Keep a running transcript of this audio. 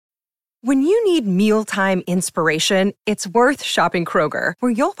When you need mealtime inspiration, it's worth shopping Kroger,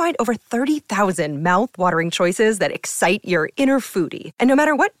 where you'll find over 30,000 mouth-watering choices that excite your inner foodie. And no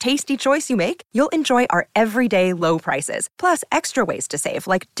matter what tasty choice you make, you'll enjoy our everyday low prices, plus extra ways to save,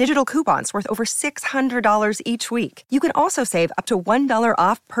 like digital coupons worth over $600 each week. You can also save up to $1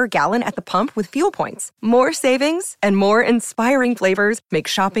 off per gallon at the pump with fuel points. More savings and more inspiring flavors make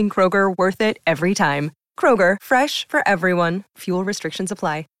shopping Kroger worth it every time. Kroger, fresh for everyone. Fuel restrictions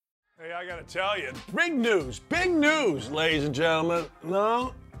apply. Hey, I gotta tell you, big news, ladies and gentlemen.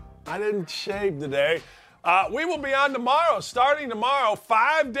 No, I didn't shave today. We will be on tomorrow, starting tomorrow,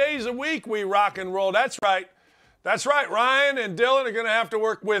 5 days a week we rock and roll. That's right. Ryan and Dylan are gonna have to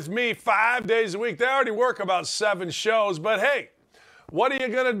work with me 5 days a week. They already work about 7 shows, but hey, what are you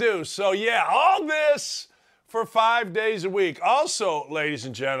gonna do? So yeah, all this for 5 days a week. Also, ladies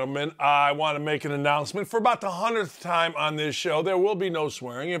and gentlemen, I want to make an announcement. For about the 100th time on this show, there will be no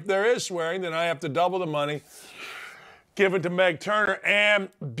swearing. If there is swearing, then I have to double the money, give it to Meg Turner. And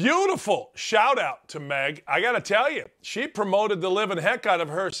beautiful shout out to Meg. I got to tell you, she promoted the living heck out of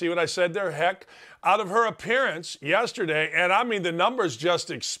her. See what I said there? Heck. Out of her appearance yesterday. And I mean, the numbers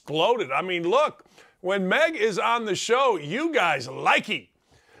just exploded. I mean, look, when Meg is on the show, you guys like it.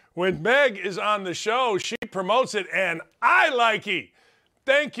 When Meg is on the show, she promotes it, and I like it.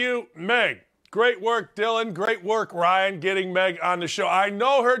 Thank you, Meg. Great work, Dylan. Great work, Ryan, getting Meg on the show. I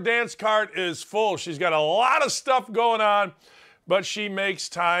know her dance card is full. She's got a lot of stuff going on, but she makes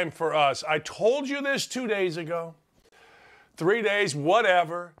time for us. I told you this 2 days ago. 3 days,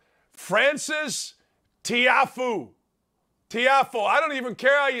 whatever. Francis Tiafoe. Tiafoe. I don't even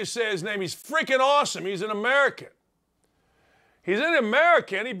care how you say his name. He's freaking awesome. He's an American. He's an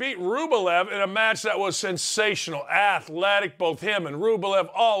American. He beat Rublev in a match that was sensational, athletic, both him and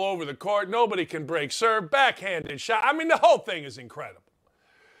Rublev all over the court. Nobody can break serve, backhanded shot. I mean, the whole thing is incredible.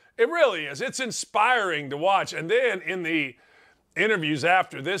 It really is. It's inspiring to watch. And then in the interviews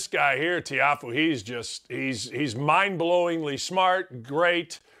after, this guy here, Tiafoe, he's mind-blowingly smart,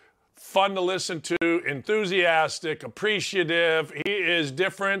 great, fun to listen to, enthusiastic, appreciative. He is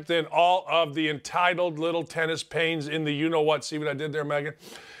different than all of the entitled little tennis pains in the you-know-what. See what I did there, Megan?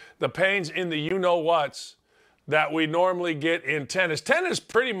 The pains in the you-know-whats that we normally get in tennis. Tennis is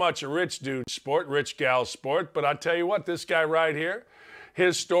pretty much a rich dude sport, rich gal sport. But I tell you what, this guy right here,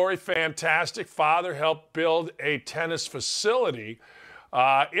 his story, fantastic. Father helped build a tennis facility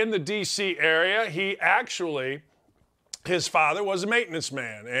in the D.C. area. His father was a maintenance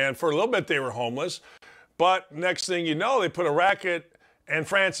man, and for a little bit they were homeless. But next thing you know, they put a racket in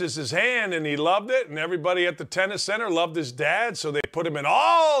Francis's hand, and he loved it, and everybody at the tennis center loved his dad, so they put him in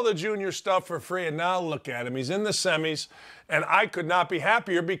all the junior stuff for free, and now look at him. He's in the semis, and I could not be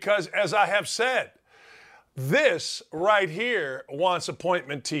happier because, as I have said, this right here wants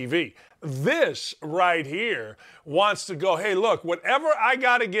appointment TV. This right here wants to go, hey, look, whatever I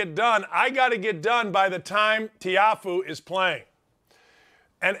got to get done, I got to get done by the time Tiafoe is playing.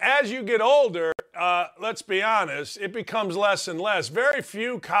 And as you get older, let's be honest, it becomes less and less. Very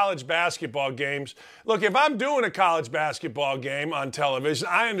few college basketball games. Look, if I'm doing a college basketball game on television,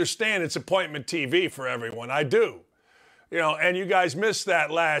 I understand it's appointment TV for everyone. I do. And you guys missed that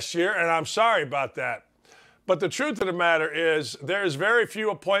last year, and I'm sorry about that. But the truth of the matter is there's very few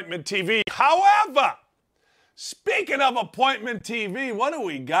appointment TV. However, speaking of appointment TV, what do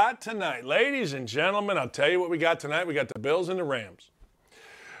we got tonight? Ladies and gentlemen, I'll tell you what we got tonight. We got the Bills and the Rams.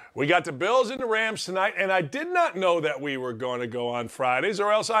 We got the Bills and the Rams tonight, and I did not know that we were going to go on Fridays,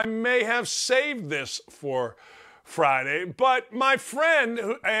 or else I may have saved this for Friday. But my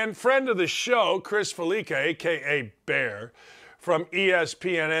friend and friend of the show, Chris Felica, a.k.a. Bear, from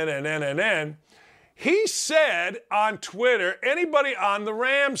ESPN and NNN, he said on Twitter, anybody on the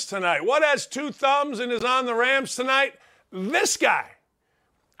Rams tonight? What has 2 thumbs and is on the Rams tonight? This guy.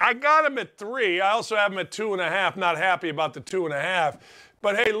 I got him at 3. I also have him at 2.5. Not happy about the 2.5.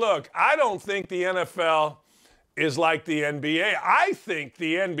 But hey, look, I don't think the NFL is like the NBA. I think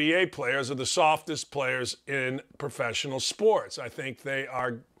the NBA players are the softest players in professional sports. I think they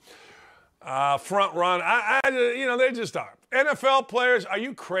are front run. They just are. NFL players, are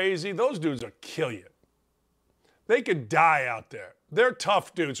you crazy? Those dudes will kill you. They could die out there. They're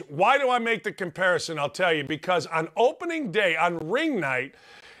tough dudes. Why do I make the comparison? I'll tell you. Because on opening day, on ring night,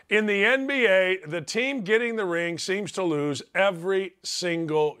 in the NBA, the team getting the ring seems to lose every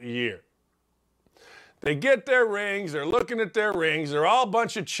single year. They get their rings. They're looking at their rings. They're all a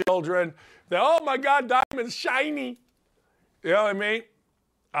bunch of children. They're, oh, my God, diamond's shiny. You know what I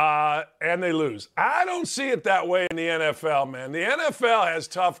mean? And they lose. I don't see it that way in the NFL, man. The NFL has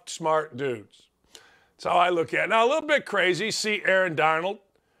tough, smart dudes. That's how I look at it. Now, a little bit crazy. See Aaron Donald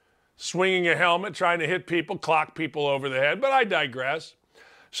swinging a helmet, trying to hit people, clock people over the head, but I digress.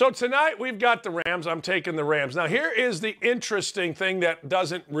 So tonight we've got the Rams. I'm taking the Rams. Now here is the interesting thing that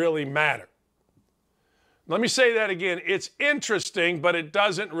doesn't really matter. Let me say that again. It's interesting, but it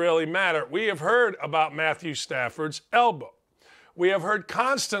doesn't really matter. We have heard about Matthew Stafford's elbow. We have heard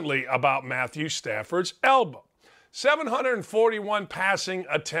constantly about Matthew Stafford's elbow. 741 passing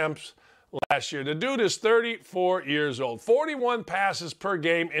attempts last year. The dude is 34 years old. 41 passes per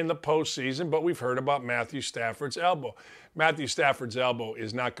game in the postseason, but we've heard about Matthew Stafford's elbow. Matthew Stafford's elbow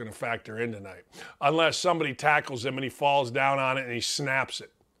is not going to factor in tonight unless somebody tackles him and he falls down on it and he snaps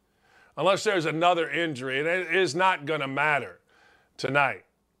it. Unless there's another injury, and it is not going to matter tonight.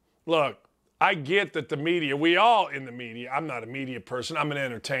 Look, I get that the media, we all in the media, I'm not a media person, I'm an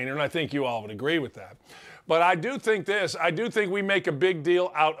entertainer, and I think you all would agree with that. But I do think we make a big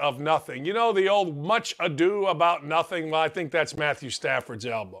deal out of nothing. You know the old much ado about nothing? Well, I think that's Matthew Stafford's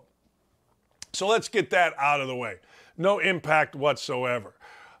elbow. So let's get that out of the way. No impact whatsoever.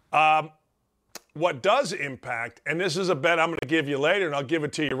 What does impact, and this is a bet I'm going to give you later, and I'll give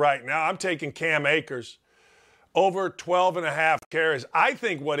it to you right now. I'm taking Cam Akers over 12.5 carries. I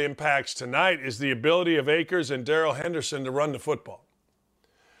think what impacts tonight is the ability of Akers and Darrell Henderson to run the football.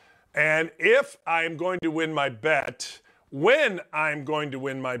 And if I am going to win my bet, when I'm going to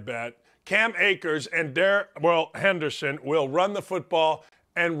win my bet, Cam Akers and Darrell Henderson will run the football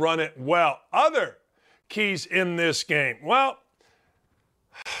and run it well. Other keys in this game. Well,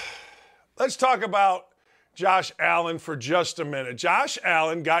 let's talk about Josh Allen for just a minute. Josh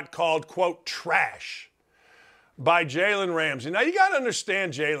Allen got called, quote, trash by Jalen Ramsey. Now, you got to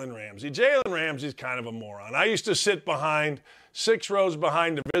understand Jalen Ramsey. Jalen Ramsey's kind of a moron. I used to sit 6 rows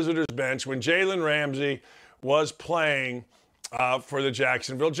behind the visitors' bench when Jalen Ramsey was playing for the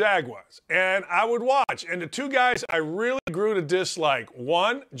Jacksonville Jaguars. And I would watch. And the two guys I really grew to dislike,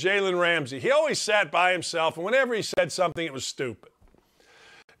 one, Jalen Ramsey. He always sat by himself, and whenever he said something, it was stupid.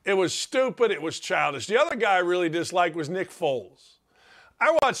 It was stupid. It was childish. The other guy I really disliked was Nick Foles.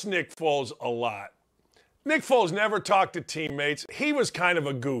 I watched Nick Foles a lot. Nick Foles never talked to teammates. He was kind of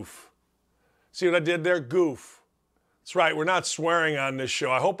a goof. See what I did there? Goof. That's right. We're not swearing on this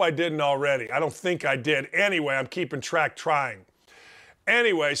show. I hope I didn't already. I don't think I did. Anyway, I'm keeping track trying.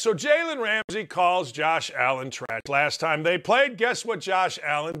 Anyway, so Jalen Ramsey calls Josh Allen trash. Last time they played, guess what Josh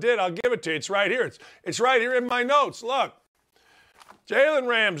Allen did? I'll give it to you. It's right here. It's right here in my notes. Look. Jalen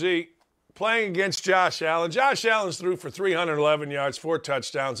Ramsey playing against Josh Allen. Josh Allen's threw for 311 yards, 4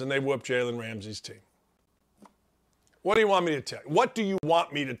 touchdowns, and they whooped Jalen Ramsey's team. What do you want me to tell you? What do you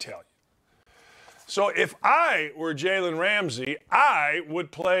want me to tell you? So if I were Jalen Ramsey, I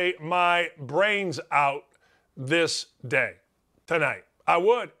would play my brains out this day, tonight. I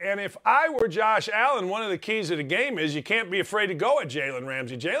would. And if I were Josh Allen, one of the keys of the game is you can't be afraid to go at Jalen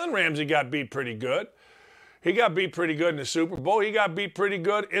Ramsey. Jalen Ramsey got beat pretty good. He got beat pretty good in the Super Bowl. He got beat pretty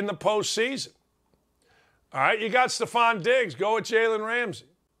good in the postseason. All right, you got Stephon Diggs. Go with Jalen Ramsey.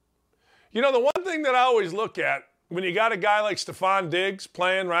 You know, the one thing that I always look at when you got a guy like Stephon Diggs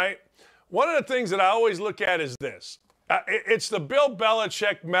playing, right, one of the things that I always look at is this. It's the Bill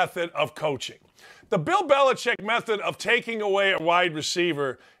Belichick method of coaching. The Bill Belichick method of taking away a wide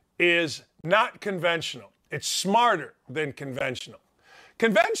receiver is not conventional. It's smarter than conventional.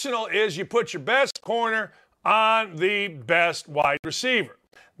 Conventional is you put your best corner on the best wide receiver.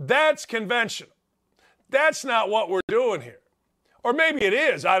 That's conventional. That's not what we're doing here. Or maybe it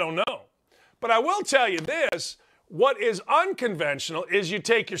is, I don't know. But I will tell you this, what is unconventional is you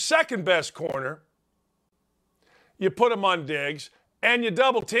take your second best corner, you put him on Diggs, and you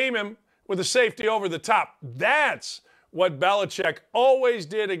double team him with a safety over the top. That's what Belichick always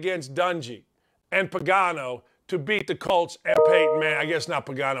did against Dungy and Pagano to beat the Colts and Peyton Manning. I guess not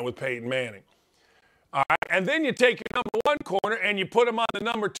Pagano with Peyton Manning. All right, and then you take your number 1 corner and you put him on the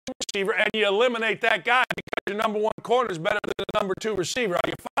number 2 receiver and you eliminate that guy because your number 1 corner is better than the number 2 receiver. Are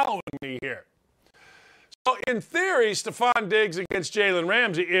you following me here? So in theory, Stephon Diggs against Jalen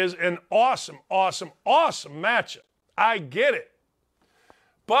Ramsey is an awesome, awesome, awesome matchup. I get it.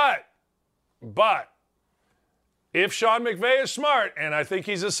 But if Sean McVay is smart, and I think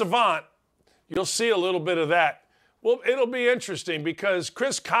he's a savant, you'll see a little bit of that. Well, it'll be interesting because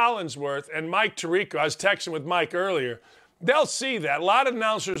Chris Collinsworth and Mike Tirico, I was texting with Mike earlier, they'll see that. A lot of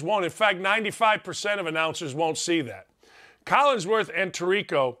announcers won't. In fact, 95% of announcers won't see that. Collinsworth and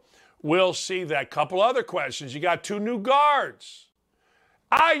Tirico will see that. Couple other questions. You got 2 new guards.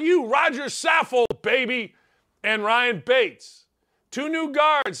 IU, Roger Saffold, baby, and Ryan Bates. 2 new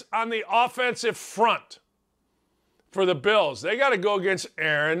guards on the offensive front for the Bills. They got to go against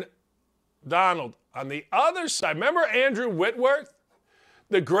Aaron Donald. On the other side, remember Andrew Whitworth?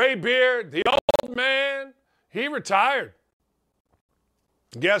 the gray beard, the old man, he retired.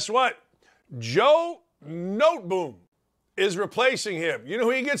 Guess what? Joe Noteboom is replacing him. You know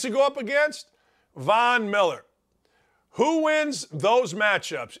who he gets to go up against? Von Miller. Who wins those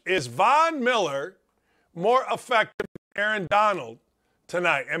matchups? Is Von Miller more effective than Aaron Donald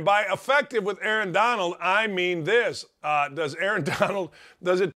tonight? And by effective with Aaron Donald, I mean this. Does it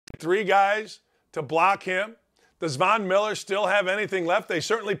take 3 guys to block him? Does Von Miller still have anything left? They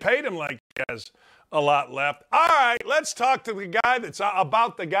certainly paid him like he has a lot left. All right, let's talk to the guy that's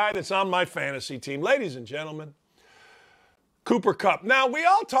on my fantasy team. Ladies and gentlemen, Cooper Kupp. Now, we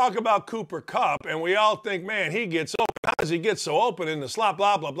all talk about Cooper Kupp, and we all think, man, he gets open. How does he get so open in the slot?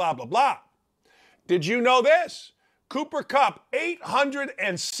 Blah, blah, blah, blah, blah. Did you know this? Cooper Kupp,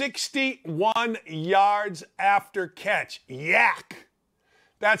 861 yards after catch. Yak.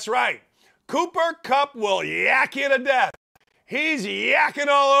 That's right. Cooper Kupp will yak you to death. He's yakking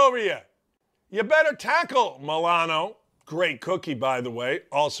all over you. You better tackle Milano. Great cookie, by the way.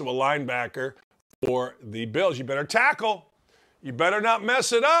 Also a linebacker for the Bills. You better tackle. You better not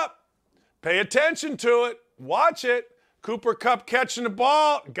mess it up. Pay attention to it. Watch it. Cooper Kupp catching the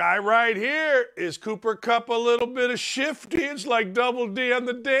ball. Guy right here. Is Cooper Kupp a little bit of shifty? It's like Double D on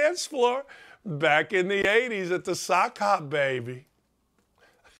the dance floor. Back in the 80s at the sock hop, baby.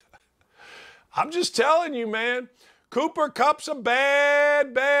 I'm just telling you, man. Cooper Kupp's a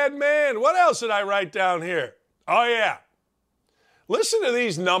bad, bad man. What else did I write down here? Oh, yeah. Listen to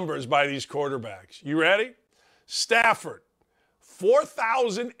these numbers by these quarterbacks. You ready? Stafford,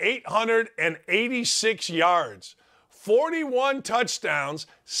 4,886 yards, 41 touchdowns,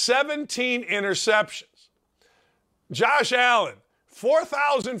 17 interceptions. Josh Allen,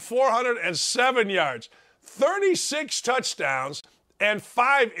 4,407 yards, 36 touchdowns, and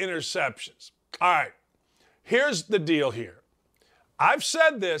 5 interceptions. All right, here's the deal here. I've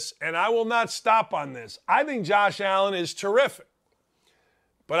said this, and I will not stop on this. I think Josh Allen is terrific.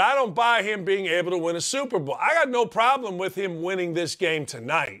 But I don't buy him being able to win a Super Bowl. I got no problem with him winning this game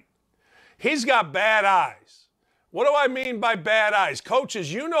tonight. He's got bad eyes. What do I mean by bad eyes?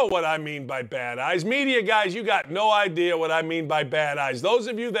 Coaches, you know what I mean by bad eyes. Media guys, you got no idea what I mean by bad eyes. Those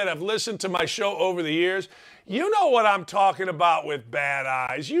of you that have listened to my show over the years, you know what I'm talking about with bad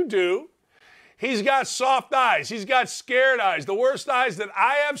eyes. You do. He's got soft eyes. He's got scared eyes. The worst eyes that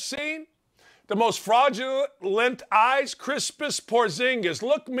I have seen, the most fraudulent eyes, Crispus Porzingis.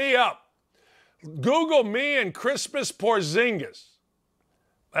 Look me up. Google me and Crispus Porzingis.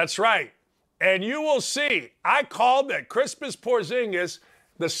 That's right. And you will see, I called that Crispus Porzingis,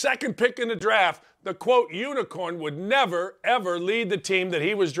 the second pick in the draft, the quote, unicorn, would never, ever lead the team that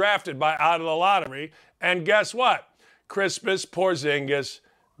he was drafted by out of the lottery. And guess what? Crispus Porzingis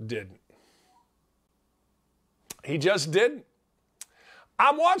didn't. He just didn't.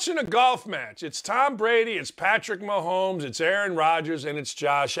 I'm watching a golf match. It's Tom Brady, it's Patrick Mahomes, it's Aaron Rodgers, and it's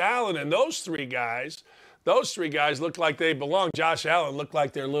Josh Allen. And those three guys look like they belong. Josh Allen looked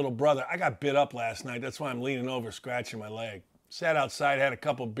like their little brother. I got bit up last night. That's why I'm leaning over, scratching my leg. Sat outside, had a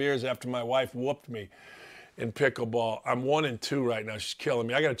couple beers after my wife whooped me in pickleball. I'm 1-2 right now. She's killing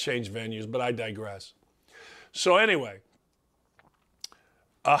me. I got to change venues, but I digress. So anyway,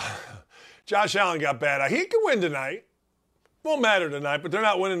 Josh Allen got bad eye. He could win tonight. Won't matter tonight, but they're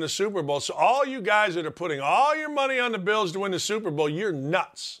not winning the Super Bowl. So all you guys that are putting all your money on the Bills to win the Super Bowl, you're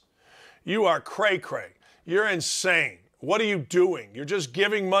nuts. You are cray-cray. You're insane. What are you doing? You're just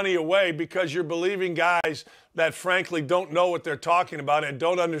giving money away because you're believing guys that frankly don't know what they're talking about and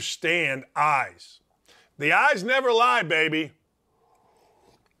don't understand eyes. The eyes never lie, baby.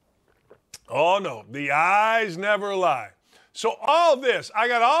 Oh, no. The eyes never lie. So all this, I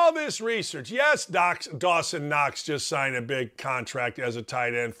got all this research. Yes, Dawson Knox just signed a big contract as a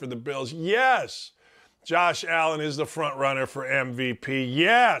tight end for the Bills. Yes, Josh Allen is the front runner for MVP.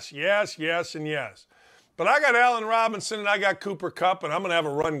 Yes, yes, yes, and yes. But I got Allen Robinson and I got Cooper Kupp, and I'm going to have a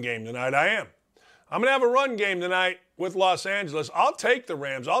run game tonight. I am. I'm going to have a run game tonight with Los Angeles. I'll take the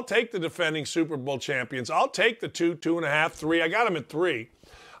Rams. I'll take the defending Super Bowl champions. I'll take the 2, 2.5, 3. I got them at 3.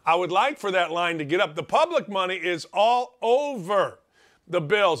 I would like for that line to get up. The public money is all over the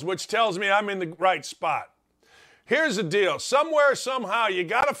Bills, which tells me I'm in the right spot. Here's the deal. Somewhere, somehow, you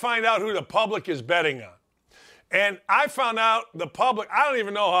got to find out who the public is betting on. And I found out the public, I don't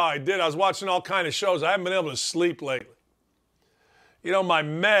even know how I did. I was watching all kinds of shows. I haven't been able to sleep lately. You know, my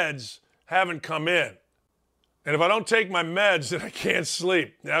meds haven't come in. And if I don't take my meds, then I can't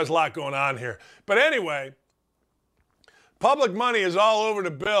sleep. There's a lot going on here. But anyway, public money is all over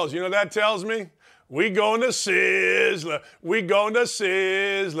the Bills. You know what that tells me? We going to Sizzler. We going to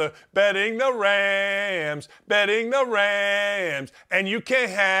Sizzler. Betting the Rams. Betting the Rams. And you can't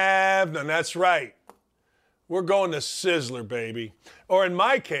have none. That's right. We're going to Sizzler, baby. Or in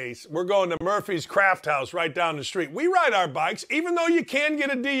my case, we're going to Murphy's Craft House right down the street. We ride our bikes. Even though you can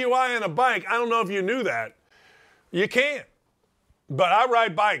get a DUI on a bike, I don't know if you knew that. You can. But I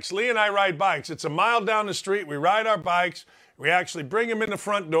ride bikes. Lee and I ride bikes. It's a mile down the street. We ride our bikes. We actually bring them in the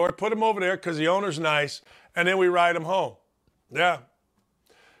front door, put them over there because the owner's nice, and then we ride them home. Yeah.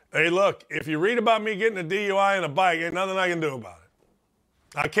 Hey, look, if you read about me getting a DUI on a bike, ain't nothing I can do about it.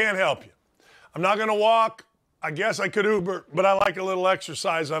 I can't help you. I'm not going to walk. I guess I could Uber, but I like a little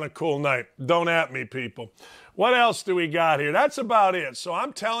exercise on a cool night. Don't at me, people. What else do we got here? That's about it. So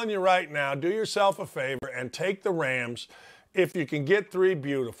I'm telling you right now, do yourself a favor and take the Rams. If you can get 3,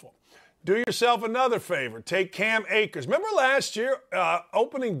 beautiful. Do yourself another favor. Take Cam Akers. Remember last year,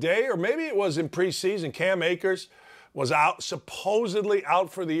 opening day, or maybe it was in preseason, Cam Akers was out, supposedly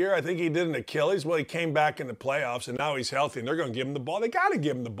out for the year. I think he did an Achilles. Well, he came back in the playoffs, and now he's healthy, and they're going to give him the ball. They got to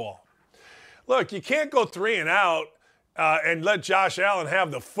give him the ball. Look, you can't go 3 and out and let Josh Allen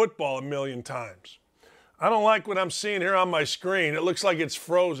have the football a million times. I don't like what I'm seeing here on my screen. It looks like it's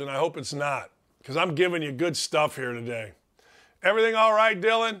frozen. I hope it's not, because I'm giving you good stuff here today. Everything all right,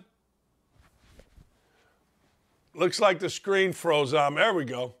 Dylan? Looks like the screen froze on. There we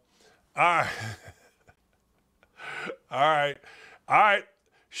go. All right. All right. All right.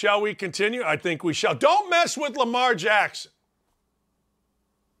 Shall we continue? I think we shall. Don't mess with Lamar Jackson.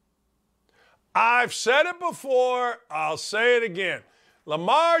 I've said it before. I'll say it again.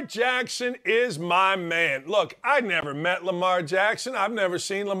 Lamar Jackson is my man. Look, I never met Lamar Jackson. I've never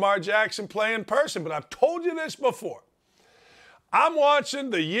seen Lamar Jackson play in person, but I've told you this before. I'm watching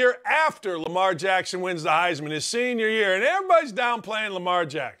the year after Lamar Jackson wins the Heisman, his senior year, and everybody's downplaying Lamar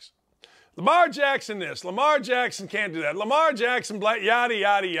Jackson. Lamar Jackson this, Lamar Jackson can't do that. Lamar Jackson, yada,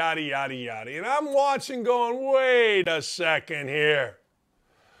 yada, yada, yada, yada. And I'm watching going, wait a second here.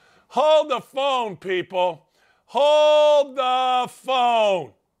 Hold the phone, people. Hold the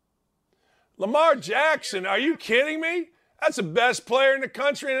phone. Lamar Jackson, are you kidding me? That's the best player in the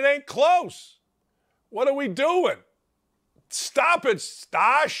country, and it ain't close. What are we doing? Stop it,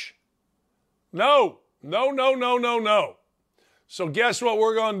 Stosh. No, no, no, no, no, no. So guess what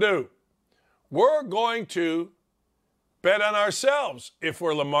we're going to do? We're going to bet on ourselves if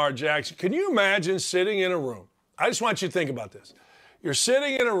we're Lamar Jackson. Can you imagine sitting in a room? I just want you to think about this. You're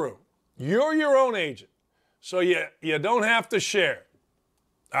sitting in a room. You're your own agent. So you don't have to share.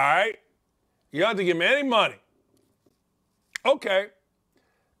 All right? You don't have to give me any money. Okay.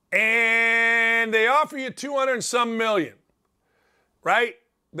 And they offer you 200 and some million. Right?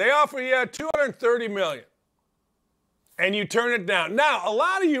 They offer you 230 million. And you turn it down. Now, a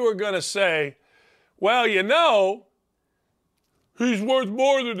lot of you are going to say, well, you know, he's worth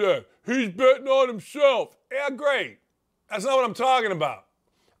more than that. He's betting on himself. Yeah, great. That's not what I'm talking about.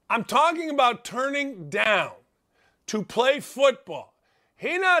 I'm talking about turning down to play football.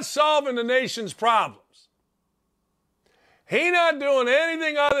 He's not solving the nation's problems. He's not doing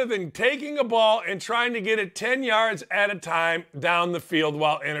anything other than taking a ball and trying to get it 10 yards at a time down the field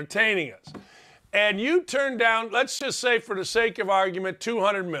while entertaining us. And you turn down, let's just say for the sake of argument,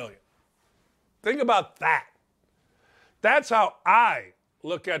 $200 million. Think about that. That's how I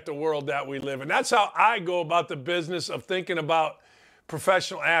look at the world that we live in. That's how I go about the business of thinking about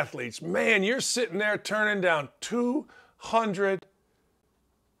professional athletes. Man, you're sitting there turning down $200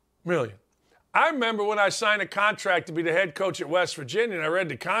 million. I remember when I signed a contract to be the head coach at West Virginia, and I read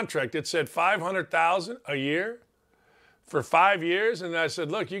the contract. It said $500,000 a year for 5 years. And I said,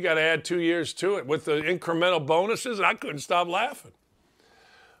 look, you got to add 2 years to it with the incremental bonuses. And I couldn't stop laughing.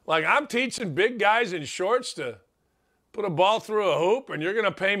 Like, I'm teaching big guys in shorts to put a ball through a hoop, and you're going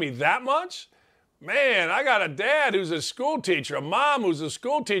to pay me that much? Man, I got a dad who's a school teacher, a mom who's a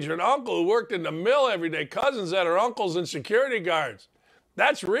school teacher, an uncle who worked in the mill every day, cousins that are uncles and security guards.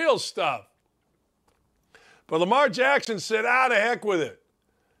 That's real stuff. But Lamar Jackson said, the heck with it.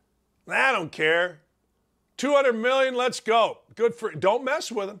 I don't care. $200 million, let's go. Good for, don't mess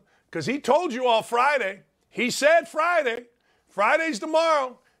with him, because he told you all Friday. He said Friday. Friday's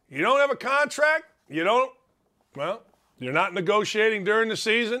tomorrow. You don't have a contract. You're not negotiating during the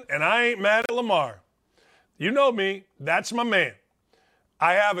season, and I ain't mad at Lamar. You know me. That's my man.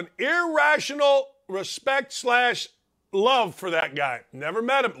 I have an irrational respect/love for that guy. Never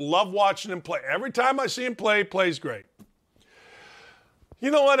met him. Love watching him play. Every time I see him play, he plays great.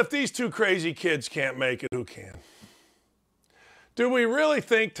 You know what? If these two crazy kids can't make it, who can? Do we really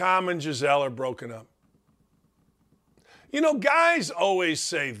think Tom and Giselle are broken up? You know, guys always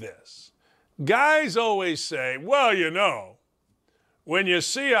say this. Guys always say, well, when you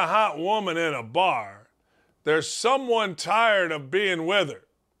see a hot woman in a bar, there's someone tired of being with her.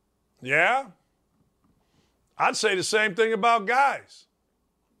 Yeah? I'd say the same thing about guys.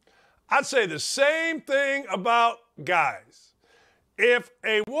 I'd say the same thing about guys. If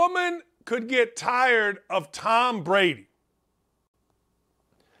a woman could get tired of Tom Brady,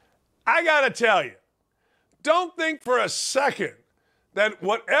 I got to tell you, don't think for a second that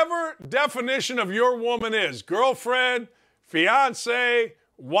whatever definition of your woman is, girlfriend, fiance,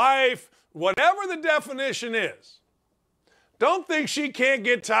 wife, whatever the definition is, don't think she can't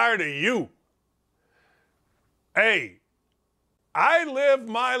get tired of you. Hey, I live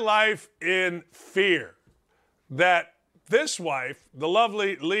my life in fear that this wife, the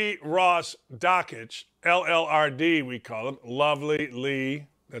lovely Lee Ross Dockich, LLRD we call him, lovely Lee,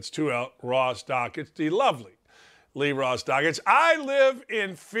 that's 2L, Ross Dockich, the lovely Lee Ross Dockich. I live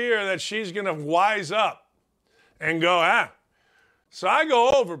in fear that she's going to wise up and go, So I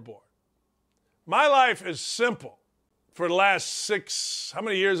go overboard. My life is simple. For the last how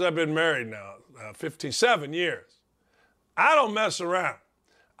many years I've been married now? 57 years. I don't mess around.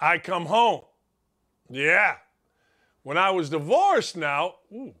 I come home. Yeah. When I was divorced now,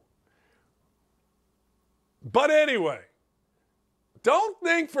 But anyway, don't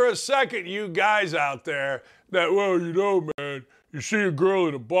think for a second, you guys out there, that, well, man, you see a girl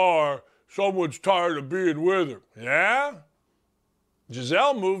in a bar, someone's tired of being with her. Yeah?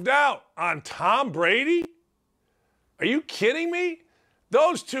 Gisele moved out on Tom Brady? Are you kidding me?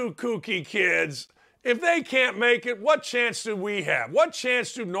 Those two kooky kids, if they can't make it, what chance do we have? What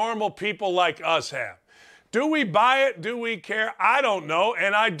chance do normal people like us have? Do we buy it? Do we care? I don't know,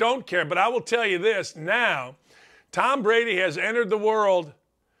 and I don't care. But I will tell you this now, Tom Brady has entered the world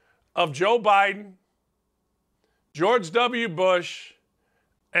of Joe Biden, George W. Bush,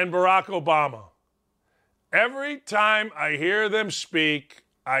 and Barack Obama. Every time I hear them speak,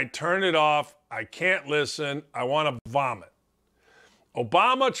 I turn it off. I can't listen. I want to vomit.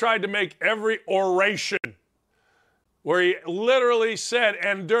 Obama tried to make every oration where he literally said,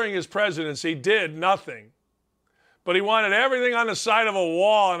 and during his presidency, did nothing. But he wanted everything on the side of a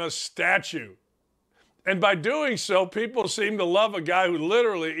wall and a statue. And by doing so, people seem to love a guy who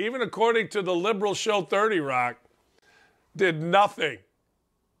literally, even according to the liberal show 30 Rock, did nothing.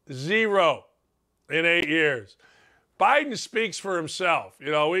 Zero in 8 years. Biden speaks for himself. What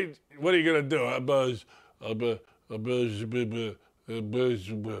are you going to do?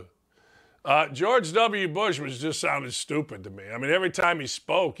 George W. Bush was just sounding stupid to me. I mean, every time he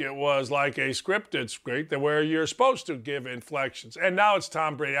spoke, it was like a scripted script where you're supposed to give inflections. And now it's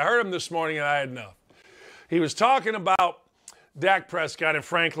Tom Brady. I heard him this morning and I had enough. He was talking about Dak Prescott, and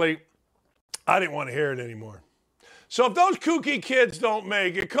frankly, I didn't want to hear it anymore. So if those kooky kids don't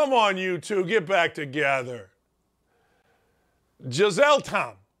make it, come on, you two, get back together. Gisele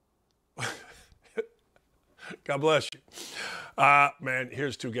Tom. God bless you. Man,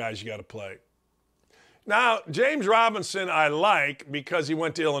 here's two guys you got to play. Now, James Robinson I like because he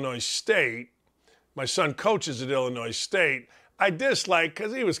went to Illinois State. My son coaches at Illinois State. I dislike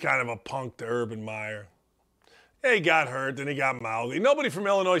because he was kind of a punk to Urban Meyer. Yeah, he got hurt, then he got mouthy. Nobody from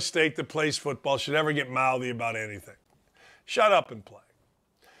Illinois State that plays football should ever get mouthy about anything. Shut up and play.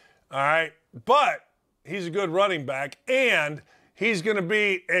 All right? But he's a good running back, and he's going to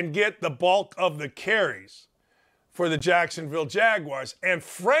be and get the bulk of the carries for the Jacksonville Jaguars. And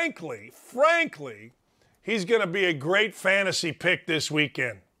frankly, he's going to be a great fantasy pick this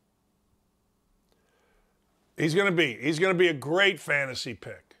weekend. He's going to be a great fantasy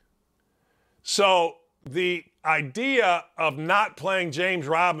pick. So the idea of not playing James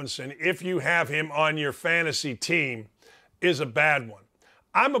Robinson, if you have him on your fantasy team, is a bad one.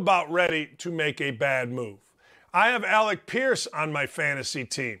 I'm about ready to make a bad move. I have Alec Pierce on my fantasy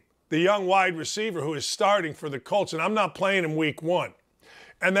team, the young wide receiver who is starting for the Colts, and I'm not playing him week 1.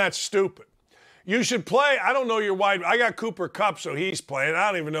 And that's stupid. You should play, I don't know your wide, I got Cooper Kupp, so he's playing.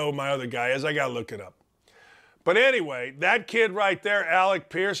 I don't even know who my other guy is. I got to look it up. But anyway, that kid right there, Alec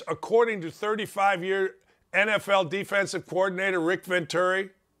Pierce, according to 35-year NFL defensive coordinator Rick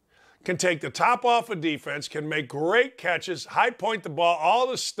Venturi, can take the top off of defense, can make great catches, high point the ball, all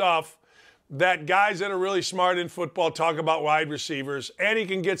the stuff that guys that are really smart in football talk about wide receivers, and he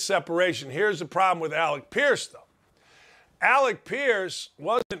can get separation. Here's the problem with Alec Pierce, though. Alec Pierce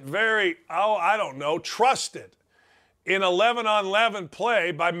wasn't very, trusted in 11-on-11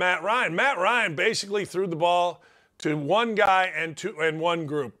 play by Matt Ryan. Matt Ryan basically threw the ball to one guy and one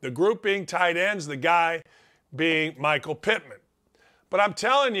group. The group being tight ends, the guy being Michael Pittman. But I'm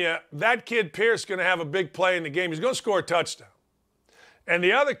telling you, that kid Pierce is going to have a big play in the game. He's going to score a touchdown. And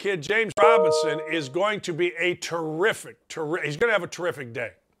the other kid, James Robinson, is going to be a terrific, he's going to have a terrific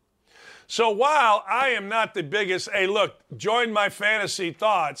day. So while I am not the biggest, hey, look, join my fantasy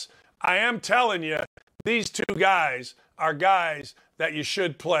thoughts, I am telling you, these two guys are guys that you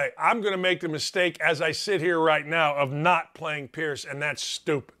should play. I'm going to make the mistake as I sit here right now of not playing Pierce, and that's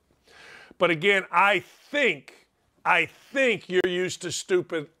stupid. But again, I think you're used to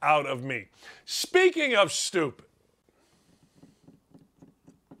stupid out of me. Speaking of stupid,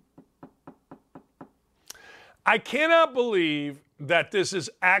 I cannot believe that this is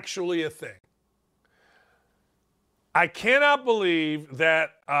actually a thing. I cannot believe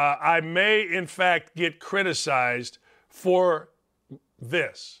that I may, in fact, get criticized for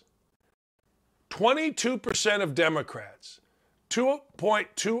this. 22% of Democrats,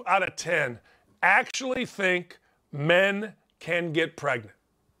 2.2 out of 10, actually think men can get pregnant.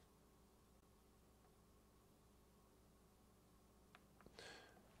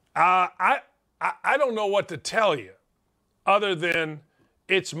 I don't know what to tell you other than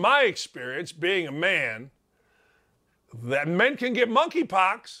it's my experience being a man that men can get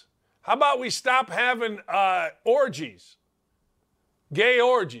monkeypox. How about we stop having orgies, gay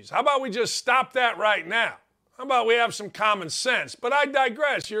orgies? How about we just stop that right now? How about we have some common sense? But I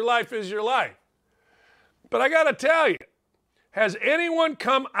digress. Your life is your life. But I got to tell you, has anyone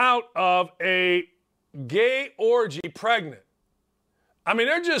come out of a gay orgy pregnant? I mean,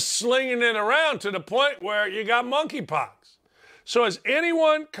 they're just slinging it around to the point where you got monkeypox. So has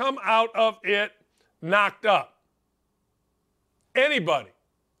anyone come out of it knocked up? Anybody?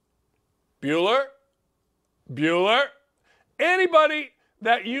 Bueller? Anybody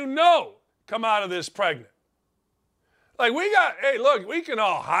that you know come out of this pregnant? Like hey, look, we can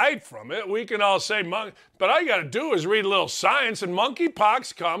all hide from it. We can all say, but all you got to do is read a little science, and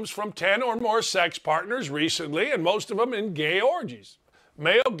monkeypox comes from 10 or more sex partners recently, and most of them in gay orgies.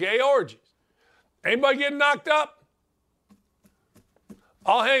 Male gay orgies. Anybody getting knocked up?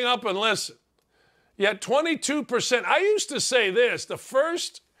 I'll hang up and listen. Yet 22%, I used to say this, the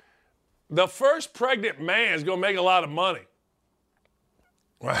first pregnant man is going to make a lot of money,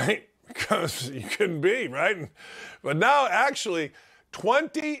 right? Because you couldn't be, right? But now actually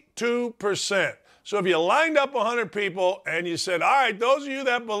 22%. So if you lined up 100 people and you said, all right, those of you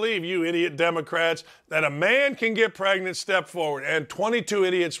that believe, you idiot Democrats, that a man can get pregnant, step forward, and 22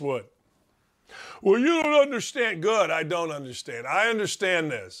 idiots would. Well, you don't understand. Good, I don't understand. I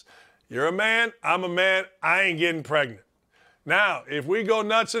understand this. You're a man, I'm a man, I ain't getting pregnant. Now, if we go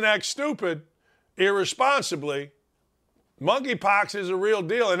nuts and act stupid, irresponsibly, monkeypox is a real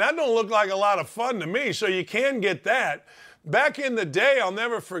deal, and that don't look like a lot of fun to me, so you can get that. Back in the day, I'll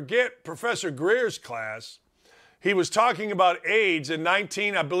never forget Professor Greer's class. He was talking about AIDS in I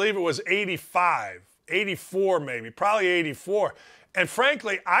believe it was 85, 84 maybe, probably 84. And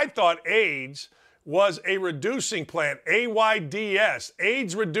frankly, I thought AIDS was a reducing plan, AIDS,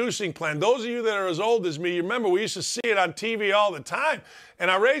 AIDS reducing plan. Those of you that are as old as me, you remember we used to see it on TV all the time.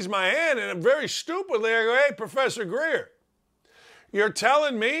 And I raised my hand and very stupidly I go, hey, Professor Greer, you're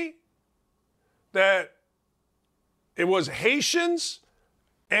telling me that it was Haitians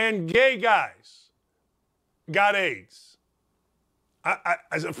and gay guys got AIDS.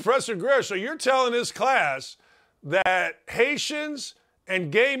 As a Professor Greer, so you're telling this class that Haitians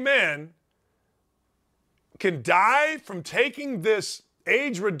and gay men can die from taking this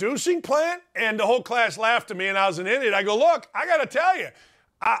age-reducing plan? And the whole class laughed at me, and I was an idiot. I go, look, I got to tell you,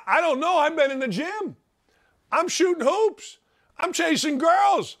 I don't know. I've been in the gym. I'm shooting hoops. I'm chasing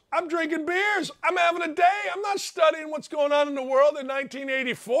girls. I'm drinking beers. I'm having a day. I'm not studying what's going on in the world in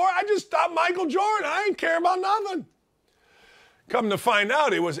 1984. I just stopped Michael Jordan. I ain't care about nothing. Come to find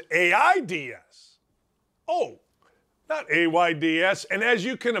out, it was AIDS. Oh, not AIDS. And as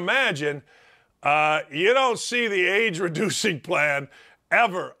you can imagine, you don't see the age-reducing plan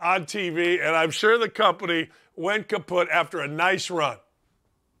ever on TV, and I'm sure the company went kaput after a nice run.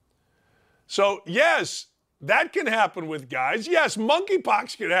 So, yes, that can happen with guys. Yes,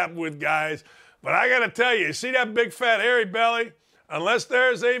 monkeypox can happen with guys. But I got to tell you, see that big, fat, hairy belly? Unless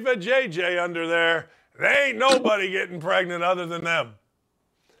there's Ava JJ under there, there ain't nobody getting pregnant other than them.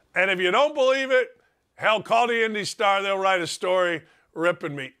 And if you don't believe it, hell, call the Indy Star. They'll write a story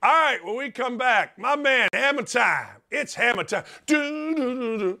ripping me. All right, when we come back, my man, Hammer Time. It's Hammer Time.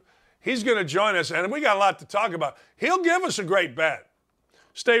 He's going to join us, and we got a lot to talk about. He'll give us a great bet.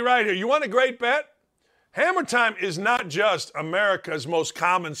 Stay right here. You want a great bet? Hammer Time is not just America's most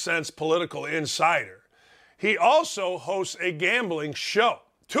common sense political insider. He also hosts a gambling show.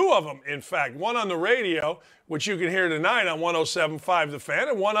 Two of them, in fact. One on the radio, which you can hear tonight on 107.5 The Fan,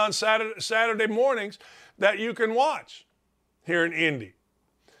 and one on Saturday mornings that you can watch. here in Indy.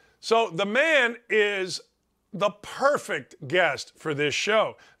 So the man is the perfect guest for this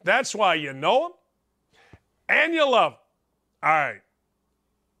show. That's why you know him and you love him. All right.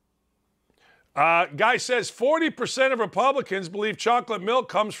 Guy says 40% of Republicans believe chocolate milk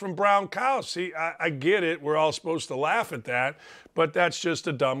comes from brown cows. See, I get it. We're all supposed to laugh at that, but that's just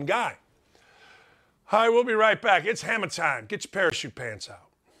a dumb guy. All right, we'll be right back. It's hammer time. Get your parachute pants out.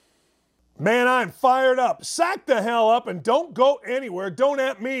 Man, I'm fired up. Sack the hell up and don't go anywhere. Don't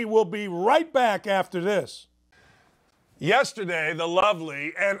at me. We'll be right back after this. Yesterday, the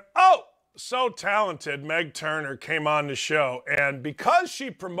lovely and, so talented Meg Turner came on the show. And because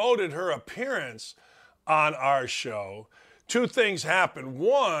she promoted her appearance on our show, two things happened.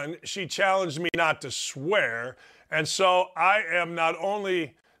 One, she challenged me not to swear. And so I am not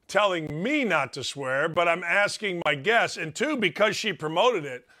only telling me not to swear, but I'm asking my guests. And two, because she promoted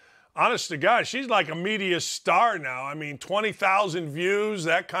it, honest to God, she's like a media star now. I mean, 20,000 views,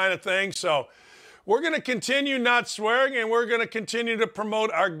 that kind of thing. So we're going to continue not swearing, and we're going to continue to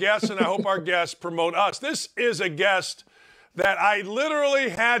promote our guests, and I hope our guests promote us. This is a guest that I literally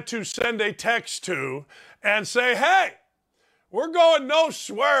had to send a text to and say, hey, we're going no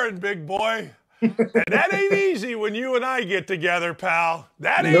swearing, big boy. And that ain't easy when you and I get together, pal.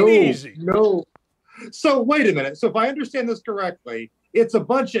 That ain't easy. No. So wait a minute. So if I understand this correctly, it's a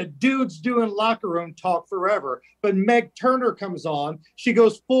bunch of dudes doing locker room talk forever. But Meg Turner comes on. She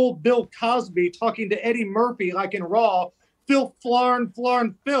goes full Bill Cosby, talking to Eddie Murphy like in Raw, filth, flarn,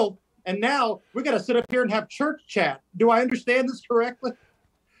 filth. And now we got to sit up here and have church chat. Do I understand this correctly?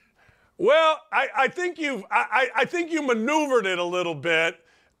 Well, I think you maneuvered it a little bit,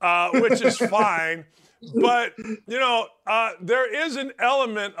 which is fine. But, there is an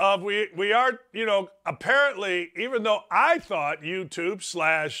element of we are, apparently, even though I thought YouTube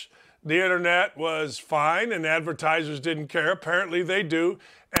 / the internet was fine and advertisers didn't care, apparently they do.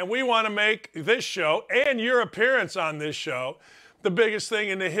 And we want to make this show and your appearance on this show the biggest thing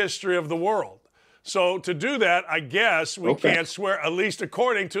in the history of the world. So to do that, I guess we can't swear, at least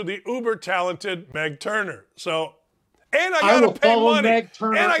according to the uber talented Meg Turner. So, and I got to pay money.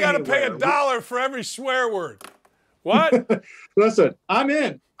 And I got to pay $1 for every swear word. What? Listen, I'm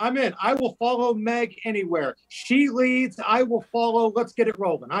in. I will follow Meg anywhere. She leads. I will follow. Let's get it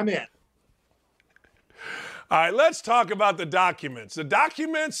rolling. I'm in. All right, let's talk about the documents. The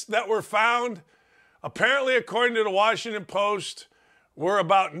documents that were found, apparently, according to the Washington Post, were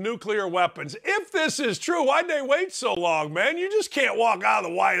about nuclear weapons. If this is true, why'd they wait so long, man? You just can't walk out of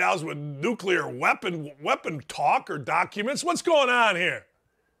the White House with nuclear weapon talk or documents. What's going on here?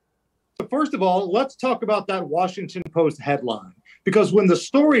 So first of all, let's talk about that Washington Post headline. Because when the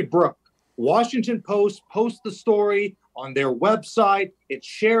story broke, Washington Post posted the story on their website. It's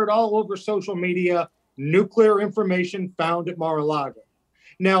shared all over social media. Nuclear information found at Mar-a-Lago.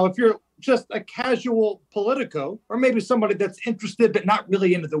 Now, if you're just a casual Politico, or maybe somebody that's interested but not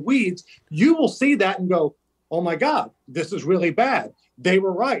really into the weeds, you will see that and go, oh my God, this is really bad. They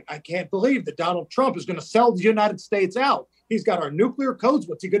were right. I can't believe that Donald Trump is going to sell the United States out. He's got our nuclear codes.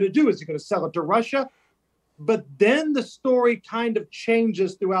 What's he going to do? Is he going to sell it to Russia? But then the story kind of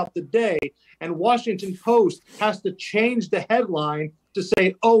changes throughout the day, and Washington Post has to change the headline to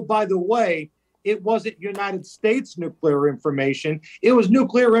say, oh, by the way, it wasn't United States nuclear information. It was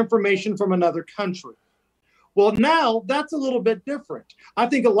nuclear information from another country. Well, now that's a little bit different. I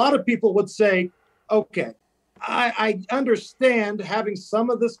think a lot of people would say, okay, I understand having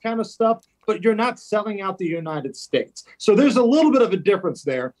some of this kind of stuff, but you're not selling out the United States. So there's a little bit of a difference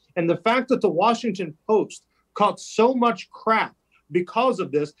there. And the fact that the Washington Post caught so much crap because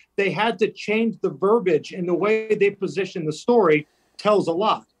of this, they had to change the verbiage and the way they position the story tells a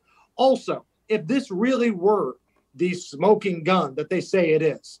lot. Also, if this really were the smoking gun that they say it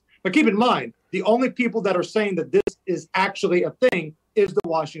is, but keep in mind, the only people that are saying that this is actually a thing is the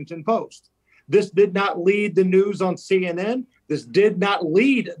Washington Post. This did not lead the news on CNN. This did not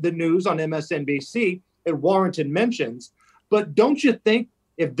lead the news on MSNBC. It warranted mentions. But don't you think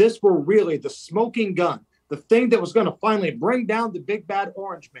if this were really the smoking gun, the thing that was going to finally bring down the big bad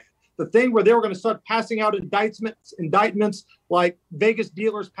orange man, the thing where they were going to start passing out indictments like Vegas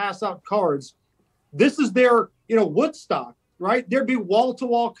dealers pass out cards, this is their, Woodstock, right? There'd be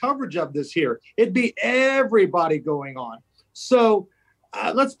wall-to-wall coverage of this here. It'd be everybody going on. So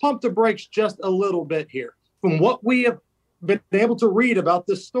let's pump the brakes just a little bit here. From what we have been able to read about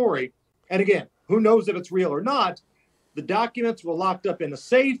this story, and again, who knows if it's real or not, the documents were locked up in a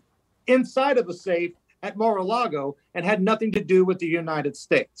safe, inside of a safe at Mar-a-Lago, and had nothing to do with the United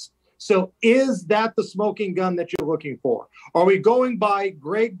States. So is that the smoking gun that you're looking for? Are we going by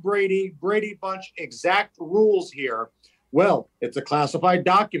Greg Brady Bunch exact rules here Well, it's a classified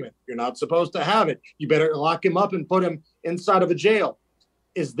document. You're not supposed to have it. You better lock him up and put him inside of a jail.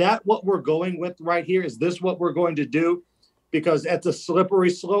 Is that what we're going with right here? Is this what we're going to do? Because it's a slippery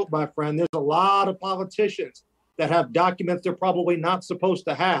slope, my friend. There's a lot of politicians that have documents they're probably not supposed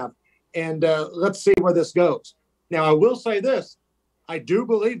to have. And let's see where this goes. Now, I will say this. I do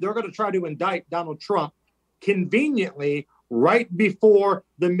believe they're going to try to indict Donald Trump conveniently right before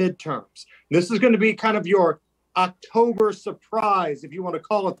the midterms. This is going to be kind of your October surprise, if you want to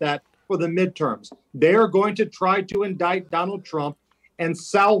call it that, for the midterms. They're going to try to indict Donald Trump and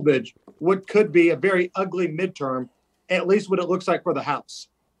salvage what could be a very ugly midterm, at least what it looks like for the House.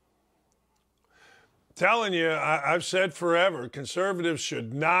 Telling you, I've said forever, conservatives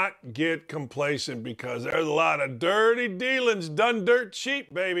should not get complacent because there's a lot of dirty dealings, done dirt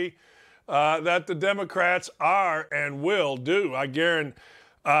cheap, baby, that the Democrats are and will do. I guarantee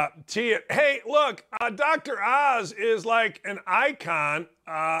it. Hey, look, Dr. Oz is like an icon.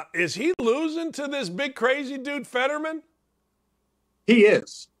 Is he losing to this big crazy dude, Fetterman? He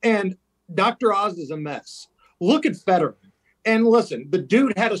is. And Dr. Oz is a mess. Look at Fetterman. And listen, the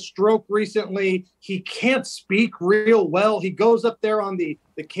dude had a stroke recently. He can't speak real well. He goes up there on the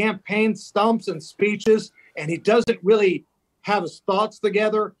campaign stumps and speeches, and he doesn't really have his thoughts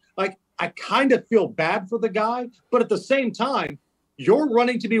together. Like, I kind of feel bad for the guy, but at the same time, you're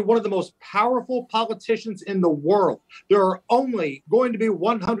running to be one of the most powerful politicians in the world. There are only going to be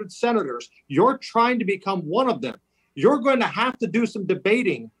 100 senators. You're trying to become one of them. You're going to have to do some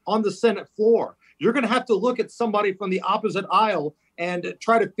debating on the Senate floor. You're going to have to look at somebody from the opposite aisle and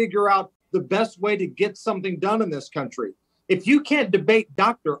try to figure out the best way to get something done in this country. If you can't debate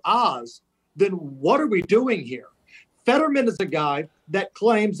Dr. Oz, then what are we doing here? Fetterman is a guy that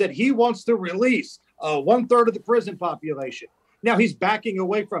claims that he wants to release 1/3 of the prison population. Now, he's backing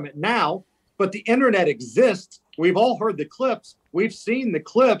away from it now, but the internet exists. We've all heard the clips. We've seen the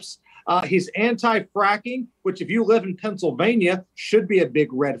clips. He's anti-fracking, which if you live in Pennsylvania should be a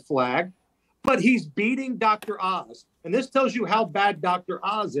big red flag. But he's beating Dr. Oz. And this tells you how bad Dr.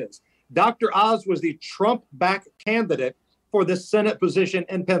 Oz is. Dr. Oz was the Trump-backed candidate for the Senate position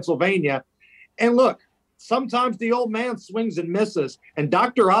in Pennsylvania. And look, sometimes the old man swings and misses, and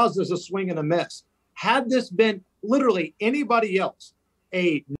Dr. Oz is a swing and a miss. Had this been literally anybody else,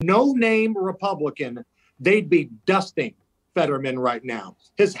 a no-name Republican, they'd be dusting Fetterman right now.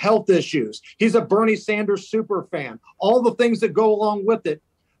 His health issues. He's a Bernie Sanders super fan. All the things that go along with it.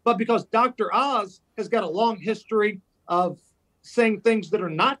 But because Dr. Oz has got a long history of saying things that are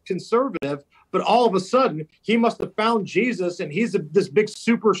not conservative, but all of a sudden he must have found Jesus and he's this big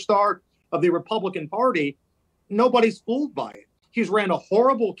superstar of the Republican Party, nobody's fooled by it. He's ran a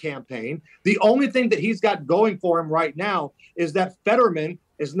horrible campaign. The only thing that he's got going for him right now is that Fetterman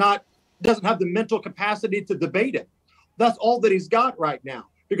doesn't have the mental capacity to debate him. That's all that he's got right now.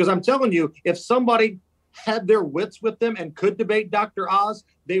 Because I'm telling you, if somebody had their wits with them and could debate Dr. Oz,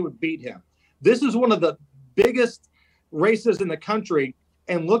 they would beat him. This is one of the biggest races in the country.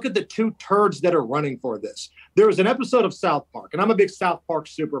 And look at the two turds that are running for this. There was an episode of South Park, and I'm a big South Park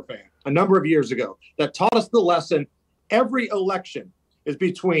super fan, a number of years ago, that taught us the lesson. Every election is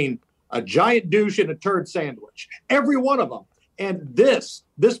between a giant douche and a turd sandwich. Every one of them. And this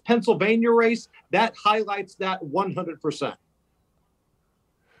Pennsylvania race, that highlights that 100%.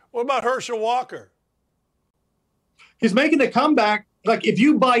 What about Herschel Walker? He's making a comeback. Like, if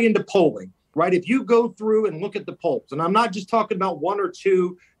you buy into polling, right? If you go through and look at the polls, and I'm not just talking about one or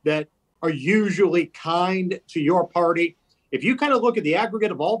two that are usually kind to your party. If you kind of look at the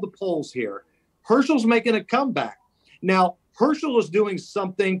aggregate of all the polls here, Herschel's making a comeback. Now, Herschel is doing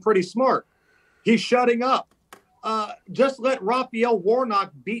something pretty smart. He's shutting up. Just let Raphael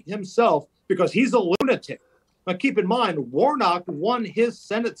Warnock beat himself because he's a lunatic. Now, keep in mind, Warnock won his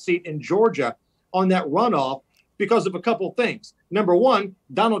Senate seat in Georgia on that runoff because of a couple of things. Number one,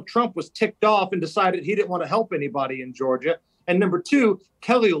 Donald Trump was ticked off and decided he didn't want to help anybody in Georgia. And number two,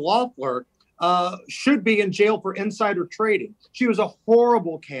 Kelly Loeffler should be in jail for insider trading. She was a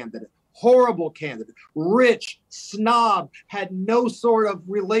horrible candidate, rich, snob, had no sort of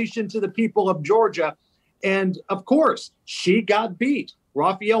relation to the people of Georgia. And of course, she got beat.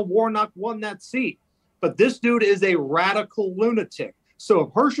 Raphael Warnock won that seat. But this dude is a radical lunatic. So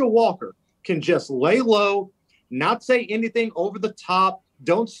if Herschel Walker can just lay low, not say anything over the top,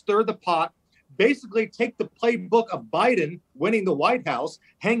 don't stir the pot, basically take the playbook of Biden winning the White House,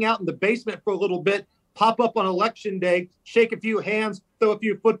 hang out in the basement for a little bit, pop up on election day, shake a few hands, throw a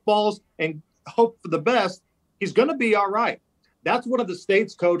few footballs, and hope for the best, he's going to be all right. That's one of the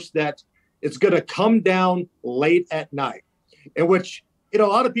states, Coach, that it's going to come down late at night, in which, a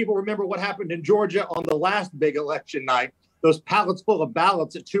lot of people remember what happened in Georgia on the last big election night. those pallets full of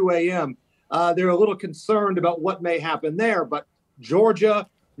ballots at 2 a.m. They're a little concerned about what may happen there. But Georgia,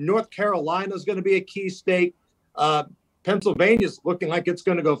 North Carolina is going to be a key state. Pennsylvania's looking like it's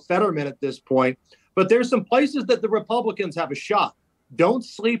going to go Fetterman at this point. But there's some places that the Republicans have a shot. Don't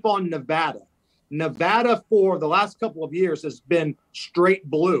sleep on Nevada. Nevada for the last couple of years has been straight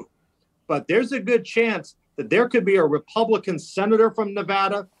blue. But there's a good chance that there could be a Republican senator from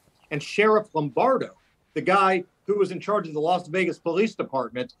Nevada, and Sheriff Lombardo, the guy who was in charge of the Las Vegas Police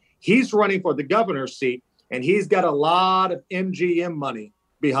Department. He's running for the governor's seat, and he's got a lot of MGM money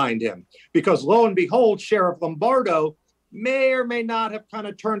behind him. Because lo and behold, Sheriff Lombardo may or may not have kind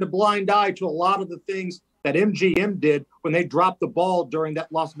of turned a blind eye to a lot of the things that MGM did when they dropped the ball during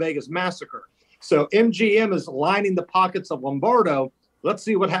that Las Vegas massacre. So MGM is lining the pockets of Lombardo. Let's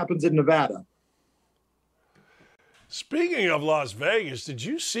see what happens in Nevada. Speaking of Las Vegas, did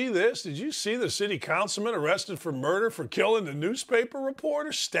you see this? Did you see the city councilman arrested for murder for killing the newspaper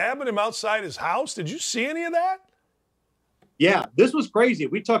reporter, stabbing him outside his house? Did you see any of that? Yeah, this was crazy.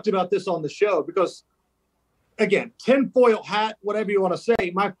 We talked about this on the show because, again, tinfoil hat, whatever you want to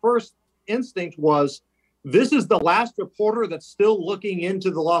say, my first instinct was this is the last reporter that's still looking into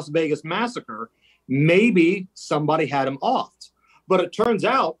the Las Vegas massacre. Maybe somebody had him offed. But it turns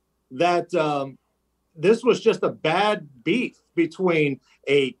out that this was just a bad beef between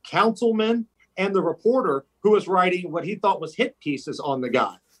a councilman and the reporter who was writing what he thought was hit pieces on the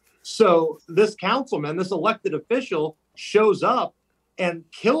guy. So this councilman, this elected official, shows up and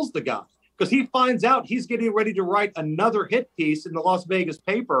kills the guy because he finds out he's getting ready to write another hit piece in the Las Vegas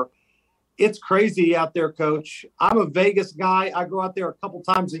paper. It's crazy out there, Coach. I'm a Vegas guy. I go out there a couple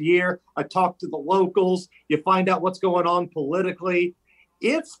times a year. I talk to the locals. You find out what's going on politically.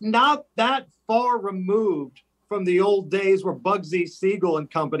 It's not that far removed from the old days where Bugsy Siegel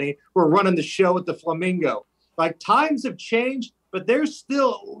and company were running the show at the Flamingo. Like, times have changed, but there's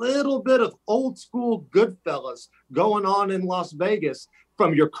still a little bit of old school Goodfellas going on in Las Vegas,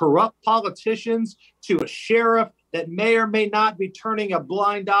 from your corrupt politicians to a sheriff that may or may not be turning a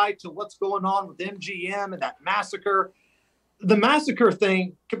blind eye to what's going on with MGM and that massacre. The massacre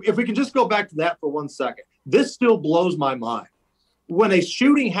thing, if we can just go back to that for 1 second, this still blows my mind. When a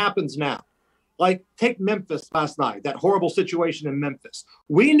shooting happens now, like take Memphis last night, that horrible situation in Memphis.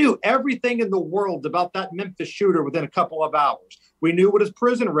 We knew everything in the world about that Memphis shooter within a couple of hours. We knew what his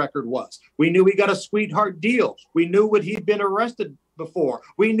prison record was. We knew he got a sweetheart deal. We knew what he'd been arrested before.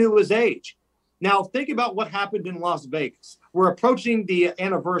 We knew his age. Now, think about what happened in Las Vegas. We're approaching the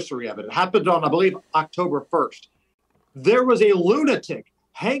anniversary of it. It happened on, I believe, October 1st. There was a lunatic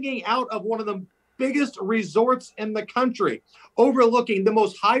hanging out of one of the biggest resorts in the country, overlooking the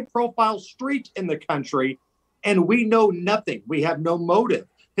most high-profile street in the country, and we know nothing. We have no motive.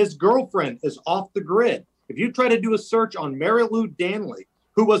 His girlfriend is off the grid. If you try to do a search on Mary Lou Danley,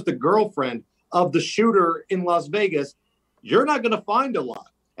 who was the girlfriend of the shooter in Las Vegas, you're not going to find a lot.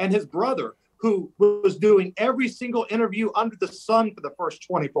 And his brother, who was doing every single interview under the sun for the first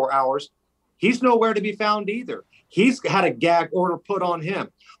 24 hours, he's nowhere to be found either. He's had a gag order put on him.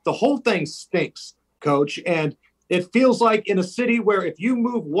 The whole thing stinks, Coach. And it feels like in a city where if you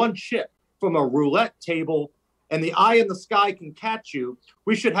move one chip from a roulette table and the eye in the sky can catch you,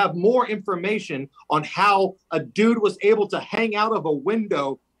 we should have more information on how a dude was able to hang out of a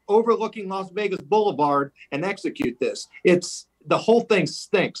window overlooking Las Vegas Boulevard and execute this. The whole thing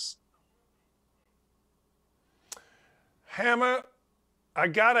stinks. Hammer, I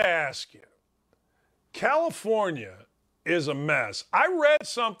got to ask you, California is a mess. I read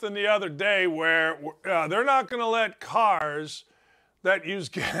something the other day where they're not going to let cars that use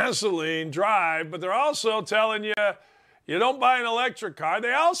gasoline drive, but they're also telling you, you don't buy an electric car.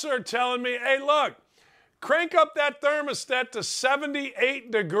 They also are telling me, hey, look, crank up that thermostat to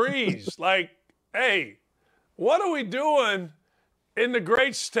 78 degrees. Like, hey, what are we doing in the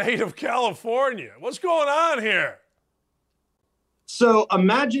great state of California? What's going on here? So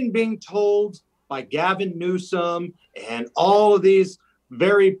imagine being told by Gavin Newsom and all of these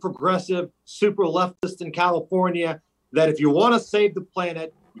very progressive super leftists in California that if you want to save the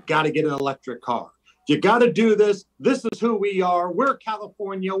planet, you got to get an electric car. You got to do this. This is who we are. We're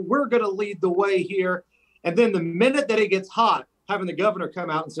California. We're going to lead the way here. And then the minute that it gets hot, having the governor come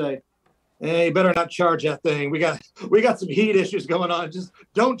out and say, hey, you better not charge that thing. We got some heat issues going on. Just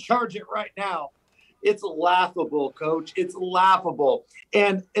don't charge it right now. It's laughable, Coach. It's laughable.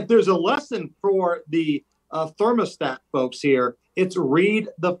 And if there's a lesson for the thermostat folks here, it's read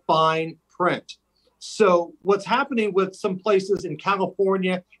the fine print. So what's happening with some places in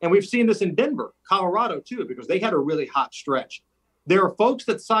California, and we've seen this in Denver, Colorado too, because they had a really hot stretch. There are folks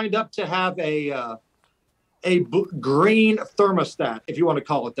that signed up to have a green thermostat, if you want to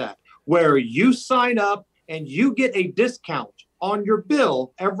call it that, where you sign up and you get a discount on your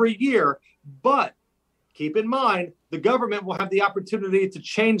bill every year. But keep in mind, the government will have the opportunity to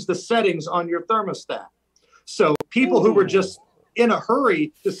change the settings on your thermostat. So people who were just in a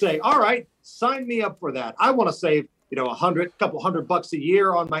hurry to say, all right, sign me up for that. I want to save, couple $100 a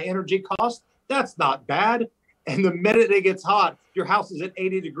year on my energy cost. That's not bad. And the minute it gets hot, your house is at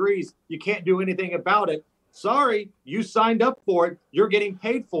 80 degrees. You can't do anything about it. Sorry, you signed up for it. You're getting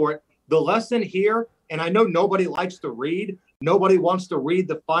paid for it. The lesson here, and I know nobody likes to read. Nobody wants to read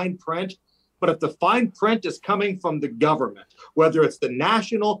the fine print. But if the fine print is coming from the government, whether it's the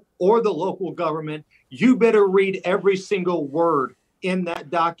national or the local government, you better read every single word in that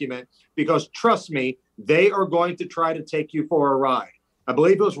document, because trust me, they are going to try to take you for a ride. I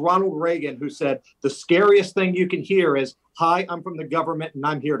believe it was Ronald Reagan who said, the scariest thing you can hear is, hi, I'm from the government and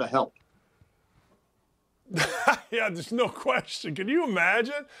I'm here to help. Yeah, there's no question. Can you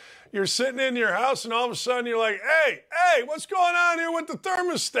imagine? You're sitting in your house and all of a sudden you're like, hey, what's going on here with the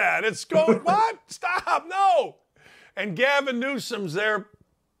thermostat? It's going, what? Stop, no. And Gavin Newsom's there.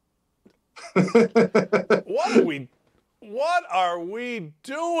 What are we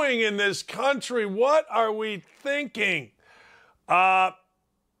doing in this country? What are we thinking?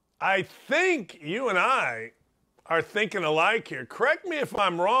 I think you and I are thinking alike here. Correct me if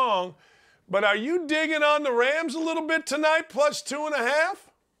I'm wrong, but are you digging on the Rams a little bit tonight, plus 2.5?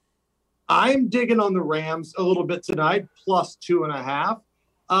 I'm digging on the Rams a little bit tonight, plus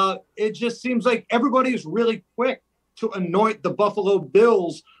 2.5. It just seems like everybody is really quick to anoint the Buffalo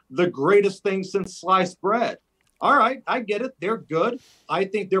Bills the greatest thing since sliced bread. All right, I get it. They're good. I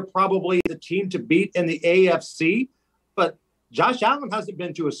think they're probably the team to beat in the AFC, but Josh Allen hasn't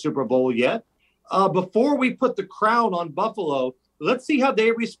been to a Super Bowl yet. Before we put the crown on Buffalo, let's see how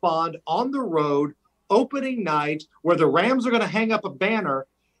they respond on the road, opening night, where the Rams are going to hang up a banner.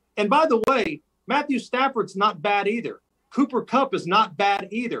 And by the way, Matthew Stafford's not bad either. Cooper Kupp is not bad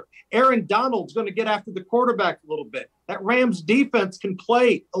either. Aaron Donald's going to get after the quarterback a little bit. That Rams defense can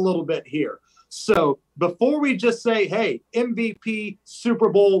play a little bit here. So before we just say, hey, MVP, Super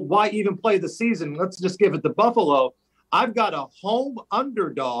Bowl, why even play the season? Let's just give it to Buffalo. I've got a home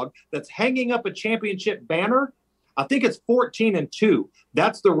underdog that's hanging up a championship banner. I think it's 14-2.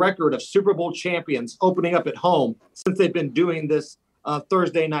 That's the record of Super Bowl champions opening up at home since they've been doing this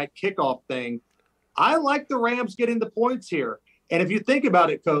Thursday night kickoff thing. I like the Rams getting the points here. And if you think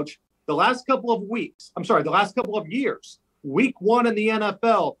about it, Coach, the last couple of years, week one in the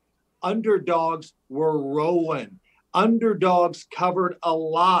NFL, underdogs were rolling. Underdogs covered a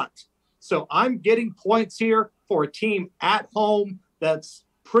lot. So I'm getting points here for a team at home that's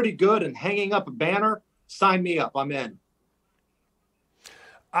pretty good and hanging up a banner. Sign me up. I'm in.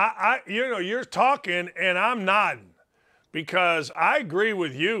 You're talking and I'm nodding because I agree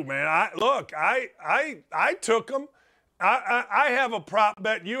with you, man. I took them. I have a prop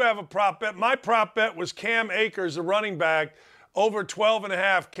bet. You have a prop bet. My prop bet was Cam Akers, a running back, over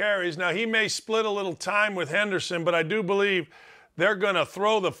 12.5 carries. Now, he may split a little time with Henderson, but I do believe they're going to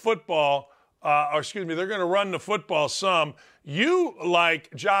throw the football, they're going to run the football some. You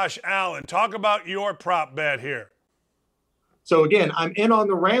like Josh Allen. Talk about your prop bet here. So, again, I'm in on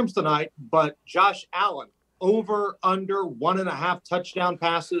the Rams tonight, but Josh Allen, over, under 1.5 touchdown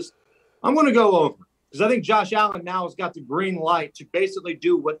passes. I'm going to go over because I think Josh Allen now has got the green light to basically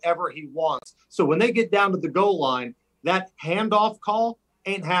do whatever he wants. So when they get down to the goal line, that handoff call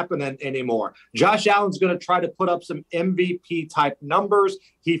ain't happening anymore. Josh Allen's going to try to put up some MVP-type numbers.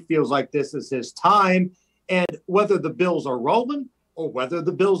 He feels like this is his time. And whether the Bills are rolling or whether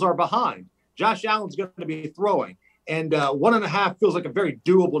the Bills are behind, Josh Allen's going to be throwing. And 1.5 feels like a very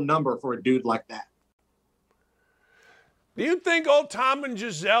doable number for a dude like that. Do you think old Tom and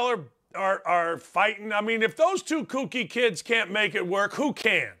Giselle are fighting? I mean, if those two kooky kids can't make it work, who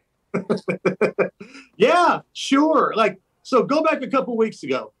can? Yeah, sure. So go back a couple weeks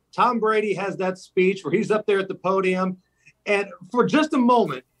ago. Tom Brady has that speech where he's up there at the podium. And for just a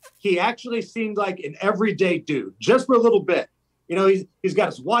moment, he actually seemed like an everyday dude, just for a little bit. He's got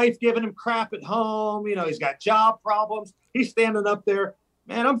his wife giving him crap at home. He's got job problems. He's standing up there.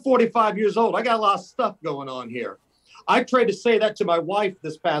 Man, I'm 45 years old. I got a lot of stuff going on here. I tried to say that to my wife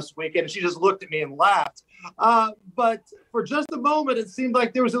this past weekend, and she just looked at me and laughed. But for just a moment, it seemed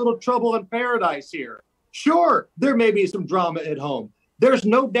like there was a little trouble in paradise here. Sure, there may be some drama at home. There's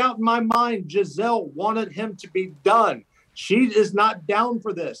no doubt in my mind Giselle wanted him to be done. She is not down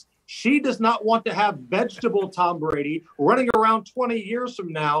for this. She does not want to have vegetable Tom Brady running around 20 years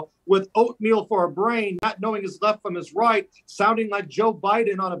from now with oatmeal for a brain, not knowing his left from his right, sounding like Joe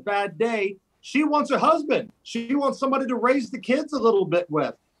Biden on a bad day. She wants a husband. She wants somebody to raise the kids a little bit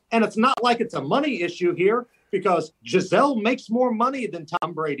with. And it's not like it's a money issue here because Gisele makes more money than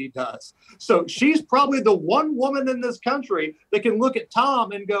Tom Brady does. So she's probably the one woman in this country that can look at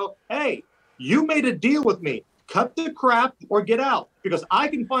Tom and go, hey, you made a deal with me. Cut the crap or get out because I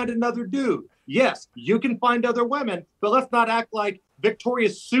can find another dude. Yes, you can find other women, but let's not act like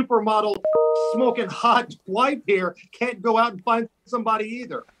Victoria's supermodel smoking hot wife here can't go out and find somebody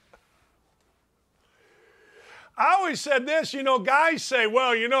either. I always said this, guys say,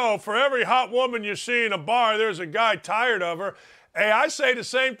 well, for every hot woman you see in a bar, there's a guy tired of her. Hey, I say the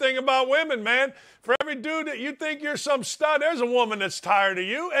same thing about women, man. For every dude that you think you're some stud, there's a woman that's tired of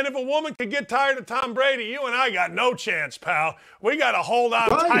you. And if a woman could get tired of Tom Brady, you and I got no chance, pal. We got to hold on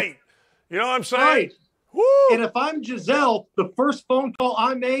tight. You know what I'm saying? Right. Woo! And if I'm Gisele, the first phone call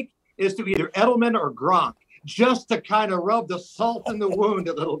I make is to either Edelman or Gronk, just to kind of rub the salt in the wound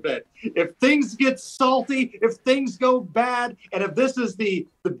a little bit. If things get salty, if things go bad, and if this is the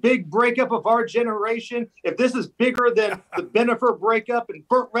big breakup of our generation, if this is bigger than the Bennifer breakup and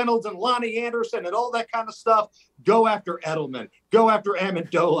Burt Reynolds and Lonnie Anderson and all that kind of stuff, go after Edelman, go after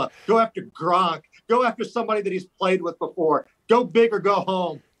Amendola, go after Gronk, go after somebody that he's played with before. Go big or go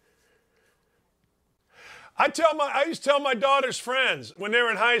home. I used to tell my daughter's friends when they were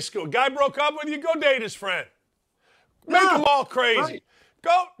in high school, guy broke up with you, go date his friend. Make them all crazy. Right.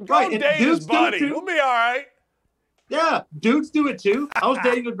 Go date his buddy. We'll be all right. Yeah, dudes do it too. I was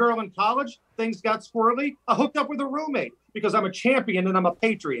dating a girl in college. Things got squirrely. I hooked up with a roommate because I'm a champion and I'm a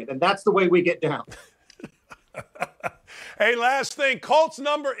patriot, and that's the way we get down. Hey, last thing. Colts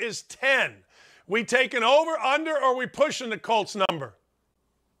number is 10. We taking over, under, or we pushing the Colts number?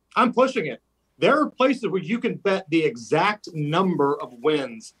 I'm pushing it. There are places where you can bet the exact number of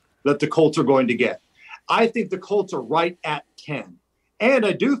wins that the Colts are going to get. I think the Colts are right at 10. And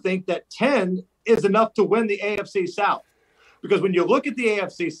I do think that 10 is enough to win the AFC South. Because when you look at the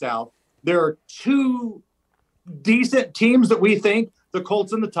AFC South, there are two decent teams that we think, the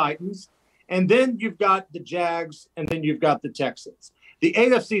Colts and the Titans. And then you've got the Jags, and then you've got the Texans. The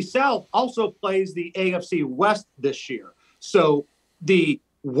AFC South also plays the AFC West this year. So the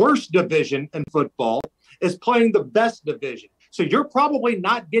worst division in football is playing the best division. So you're probably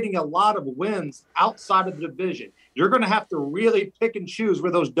not getting a lot of wins outside of the division. You're going to have to really pick and choose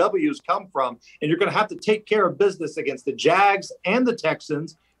where those W's come from, and you're going to have to take care of business against the Jags and the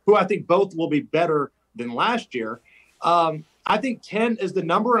Texans, who I think both will be better than last year. I think 10 is the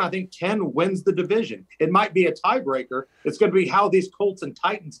number, and I think 10 wins the division. It might be a tiebreaker. It's going to be how these Colts and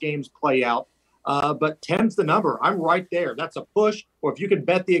Titans games play out. But 10's the number. I'm right there. That's a push. Or if you can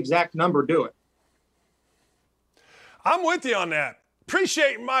bet the exact number, do it. I'm with you on that.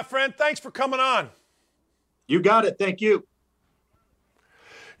 Appreciate it, my friend. Thanks for coming on. You got it. Thank you.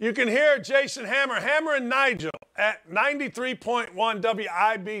 You can hear Jason Hammer and Nigel at 93.1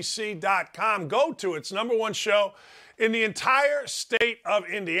 WIBC.com. Go to it. It's number one show in the entire state of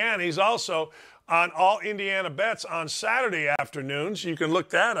Indiana. He's also on All Indiana Bets on Saturday afternoons. You can look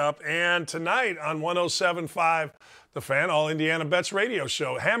that up. And tonight on 107.5 The Fan, All Indiana Bets radio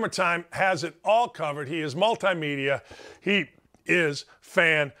show. Hammer Time has it all covered. He is multimedia. He is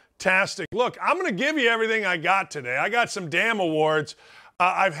fantastic. Look, I'm going to give you everything I got today. I got some damn awards.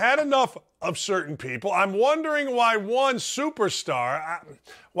 I've had enough of certain people. I'm wondering why one superstar,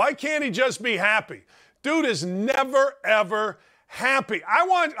 why can't he just be happy? Dude is never, ever happy. I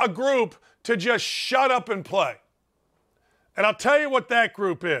want a group to just shut up and play. And I'll tell you what that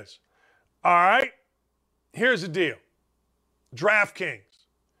group is. All right? Here's the deal. DraftKings.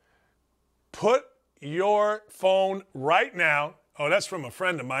 Put your phone right now. Oh, that's from a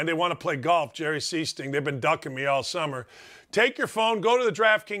friend of mine. They want to play golf, Jerry Seasting. They've been ducking me all summer. Take your phone, go to the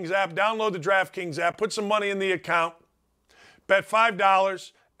DraftKings app, download the DraftKings app, put some money in the account, bet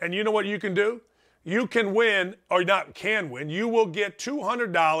 $5, and you know what you can do? You can win, or not can win, you will get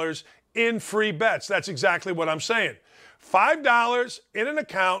 $200 in free bets. That's exactly what I'm saying. $5 in an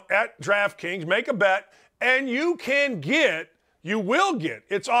account at DraftKings, make a bet, and you will get,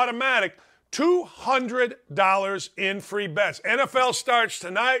 it's automatic, $200 in free bets. NFL starts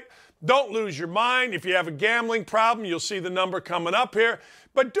tonight. Don't lose your mind. If you have a gambling problem, you'll see the number coming up here.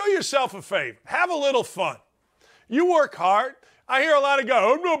 But do yourself a favor. Have a little fun. You work hard. I hear a lot of guys,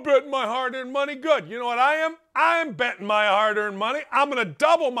 I'm not betting my hard-earned money. Good. You know what I am? I'm betting my hard-earned money. I'm going to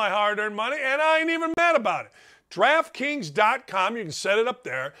double my hard-earned money, and I ain't even mad about it. DraftKings.com, you can set it up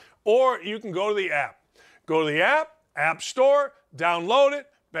there, or you can go to the app. Go to the app store, download it,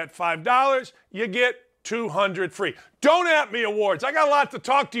 bet $5, you get $200 free. Don't at me awards. I got a lot to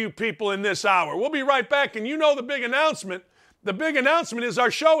talk to you people in this hour. We'll be right back, and you know the big announcement. the big announcement is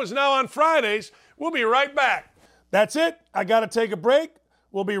our show is now on Fridays. We'll be right back. That's it. I got to take a break.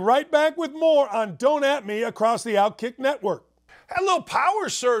 We'll be right back with more on Don't At Me across the Outkick Network. Had a little power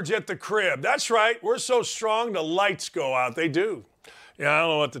surge at the crib. That's right. We're so strong, the lights go out. They do. Yeah, I don't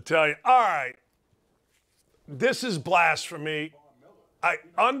know what to tell you. All right. This is blasphemy. I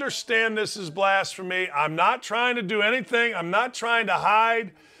understand this is blasphemy. I'm not trying to do anything. I'm not trying to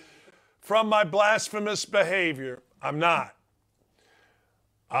hide from my blasphemous behavior. I'm not.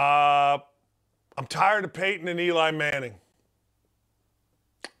 I'm tired of Peyton and Eli Manning.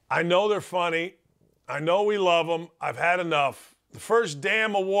 I know they're funny. I know we love them. I've had enough. The first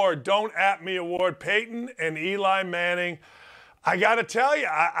damn award, Don't At Me award, Peyton and Eli Manning. I got to tell you,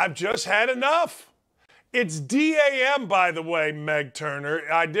 I've just had enough. It's DAM, by the way, Meg Turner.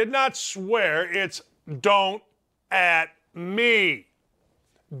 I did not swear. It's Don't At Me.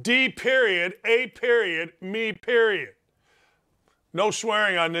 D period, A period, me period. No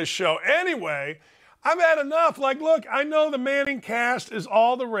swearing on this show. Anyway, I've had enough. Like, look, I know the Manning cast is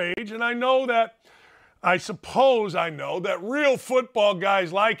all the rage, and I know that, I suppose I know that real football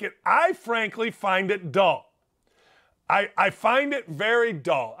guys like it. I frankly find it dull. I find it very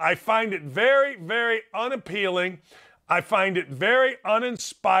dull. I find it very, very unappealing. I find it very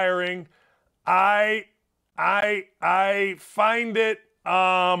uninspiring. I find it,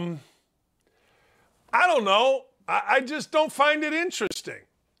 I don't know. I just don't find it interesting.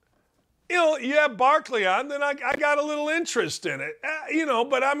 You know, you have Barkley on, then I got a little interest in it.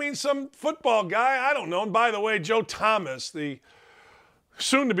 But I mean, some football guy, I don't know. And by the way, Joe Thomas, the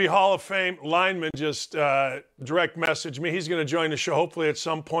soon-to-be Hall of Fame lineman, just direct messaged me. He's going to join the show hopefully at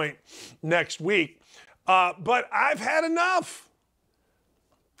some point next week. But I've had enough.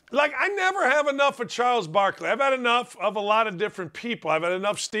 Like, I never have enough of Charles Barkley. I've had enough of a lot of different people. I've had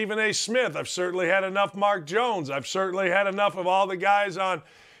enough Stephen A. Smith. I've certainly had enough Mark Jones. I've certainly had enough of all the guys on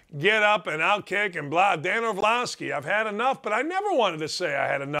Get Up and Outkick and blah, Dan Orlovsky. I've had enough, but I never wanted to say I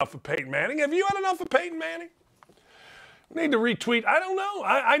had enough of Peyton Manning. Have you had enough of Peyton Manning? Need to retweet. I don't know.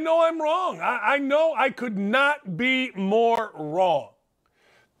 I know I'm wrong. I know I could not be more wrong.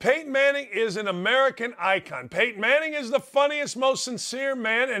 Peyton Manning is an American icon. Peyton Manning is the funniest, most sincere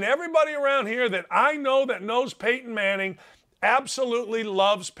man, and everybody around here that I know that knows Peyton Manning absolutely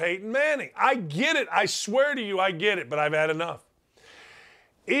loves Peyton Manning. I get it. I swear to you, I get it, but I've had enough.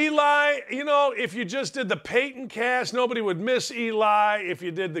 Eli, if you just did the Peyton cast, nobody would miss Eli. If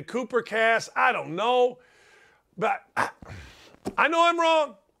you did the Cooper cast, I don't know. But I know I'm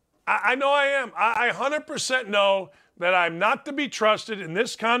wrong. I know I am. I 100% know that I'm not to be trusted in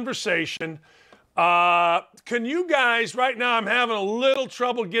this conversation. Can you guys, right now I'm having a little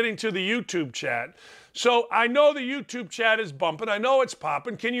trouble getting to the YouTube chat. So I know the YouTube chat is bumping. I know it's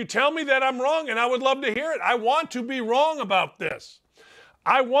popping. Can you tell me that I'm wrong? And I would love to hear it. I want to be wrong about this.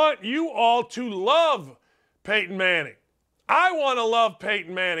 I want you all to love Peyton Manning. I want to love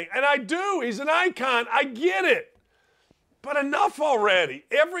Peyton Manning, and I do. He's an icon. I get it. But enough already.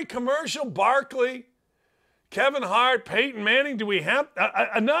 Every commercial, Barkley, Kevin Hart, Peyton Manning, do we have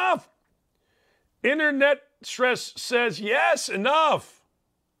enough? Internet stress says yes, enough.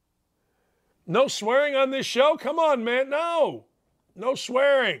 No swearing on this show? Come on, man. No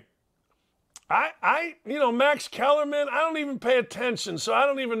swearing. Max Kellerman, I don't even pay attention, so I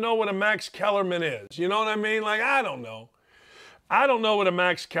don't even know what a Max Kellerman is. You know what I mean? Like, I don't know. I don't know what a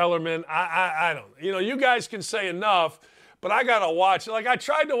Max Kellerman, I don't. You guys can say enough, but I got to watch. Like, I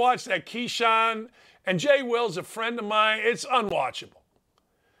tried to watch that Keyshawn, and Jay Will's a friend of mine. It's unwatchable.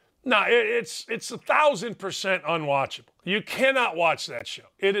 No, it's 1,000% unwatchable. You cannot watch that show.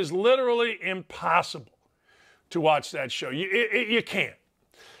 It is literally impossible to watch that show. You can't.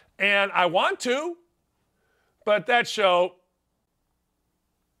 And I want to, but that show,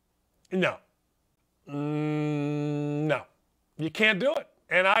 no. No. You can't do it.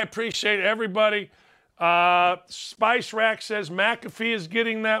 And I appreciate everybody. Spice Rack says McAfee is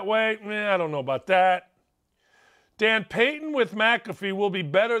getting that way. I don't know about that. Dan, Peyton with McAfee will be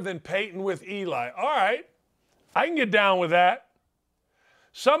better than Peyton with Eli. All right. I can get down with that.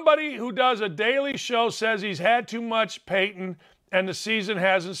 Somebody who does a daily show says he's had too much Peyton and the season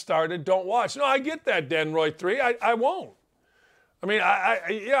hasn't started. Don't watch. No, I get that, Denroy 3. I won't. I mean,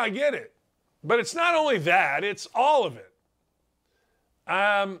 I get it. But it's not only that. It's all of it.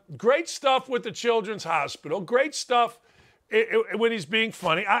 Great stuff with the Children's Hospital. Great stuff when he's being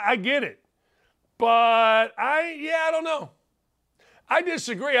funny. I get it. But I don't know. I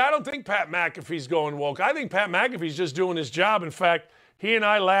disagree. I don't think Pat McAfee's going woke. I think Pat McAfee's just doing his job. In fact, he and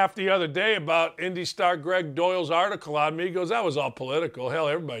I laughed the other day about Indy star Greg Doyle's article on me. He goes, that was all political. Hell,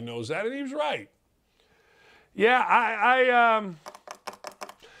 everybody knows that. And he was right. Yeah,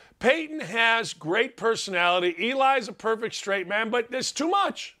 Peyton has great personality. Eli's a perfect straight man, but there's too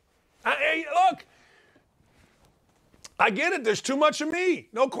much. Look, I get it. There's too much of me.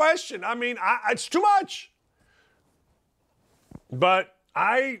 No question. I mean, it's too much. But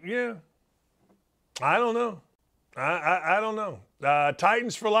I don't know. I don't know.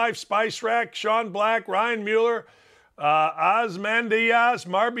 Titans for Life, Spice Rack, Sean Black, Ryan Mueller, Osmandias,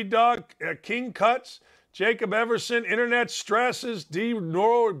 Marby Dog, King Cuts, Jacob Everson, Internet Stresses, D.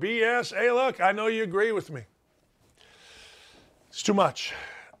 Noro, BS. Hey, look, I know you agree with me. It's too much.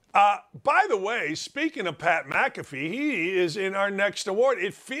 By the way, speaking of Pat McAfee, he is in our next award.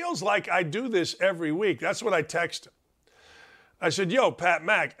 It feels like I do this every week. That's what I text him. I said, yo, Pat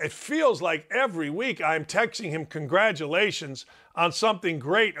Mac, it feels like every week I'm texting him congratulations on something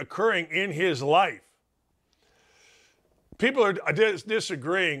great occurring in his life. People are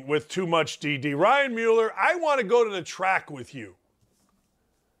disagreeing with too much DD. Ryan Mueller, I want to go to the track with you.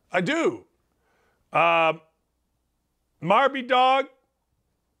 I do. Marby Dog,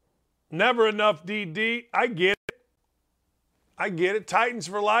 never enough DD. I get it. I get it. Titans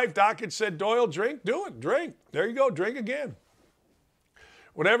for Life. Dockett said, Doyle, drink. Do it. Drink. There you go. Drink again.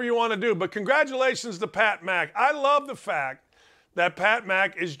 Whatever you want to do. But congratulations to Pat Mack. I love the fact that Pat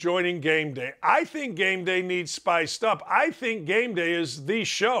Mack is joining Game Day. I think Game Day needs spiced up. I think Game Day is the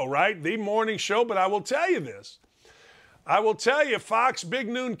show, right? The morning show. But I will tell you this. I will tell you, Fox Big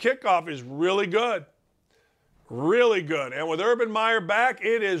Noon Kickoff is really good. Really good. And with Urban Meyer back,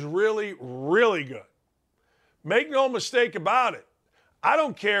 it is really, really good. Make no mistake about it. I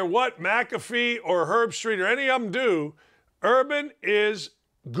don't care what McAfee or Herb Street or any of them do. Urban is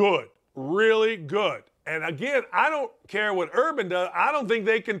good. Really good. And again, I don't care what Urban does. I don't think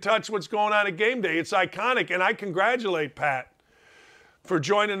they can touch what's going on at Game Day. It's iconic. And I congratulate Pat for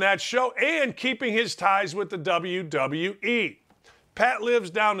joining that show and keeping his ties with the WWE. Pat lives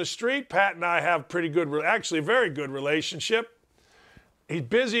down the street. Pat and I have pretty good, actually a very good relationship. He's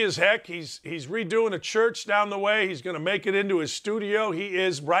busy as heck. He's redoing a church down the way. He's going to make it into his studio. He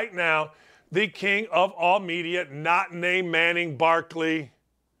is right now the king of all media, not named Manning, Barkley.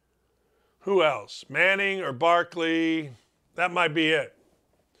 Who else? Manning or Barkley? That might be it.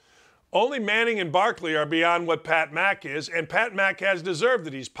 Only Manning and Barkley are beyond what Pat Mack is, and Pat Mack has deserved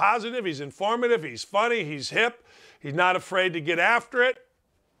it. He's positive, he's informative, he's funny, he's hip, he's not afraid to get after it.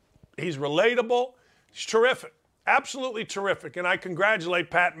 He's relatable. He's terrific. Absolutely terrific, and I congratulate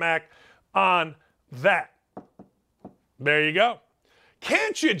Pat Mack on that. There you go.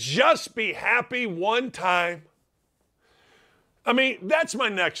 Can't you just be happy one time? I mean, that's my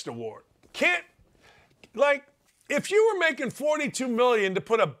next award. If you were making $42 million to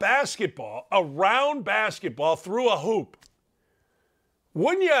put a round basketball through a hoop,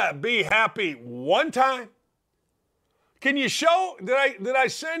 wouldn't you be happy one time? Can you show, did I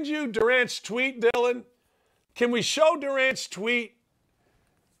send you Durant's tweet, Dylan? Can we show Durant's tweet?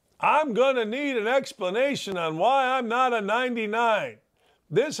 I'm going to need an explanation on why I'm not a 99.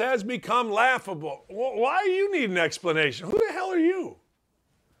 This has become laughable. Why do you need an explanation? Who the hell are you?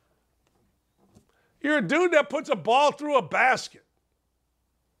 You're a dude that puts a ball through a basket.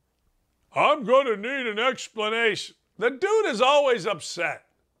 I'm going to need an explanation. The dude is always upset.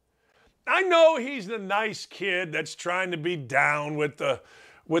 I know he's the nice kid that's trying to be down with the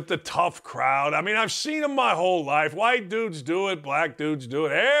tough crowd. I mean, I've seen him my whole life. White dudes do it. Black dudes do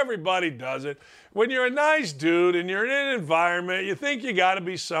it. Everybody does it. When you're a nice dude and you're in an environment, you think you got to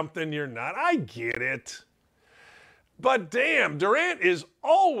be something you're not. I get it. But damn, Durant is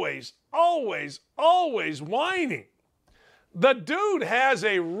always whining. The dude has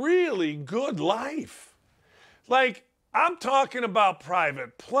a really good life. Like, I'm talking about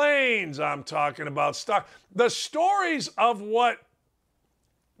private planes. I'm talking about the stories of what,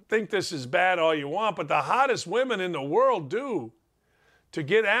 think this is bad all you want, but the hottest women in the world do to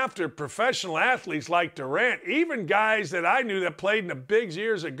get after professional athletes like Durant, even guys that I knew that played in the bigs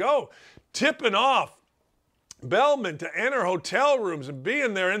years ago, tipping off bellmen to enter hotel rooms and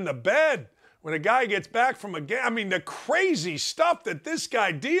being there in the bed when a guy gets back from a game. I mean, the crazy stuff that this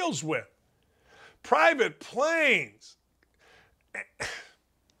guy deals with. Private planes.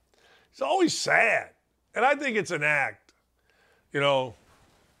 It's always sad. And I think it's an act. Well,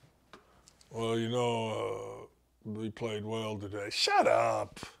 we played well today. Shut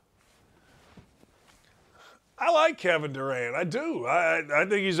up. I like Kevin Durant. I do. I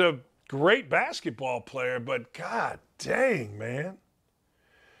think he's a great basketball player, but god dang, man.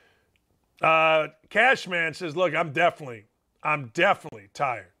 Cashman says, look, I'm definitely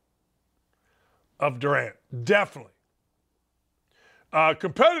tired of Durant. Definitely.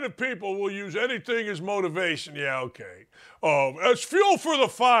 Competitive people will use anything as motivation. Yeah, okay. Oh, as fuel for the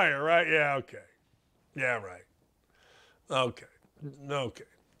fire, right? Yeah, okay. Yeah, right. Okay. Okay.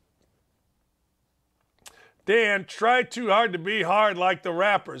 Dan, try too hard to be hard like the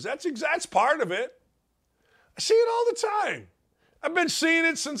rappers. That's part of it. I see it all the time. I've been seeing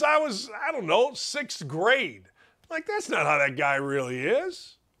it since I was, I don't know, 6th grade. Like, that's not how that guy really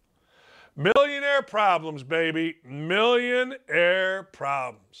is. Millionaire problems, baby. Millionaire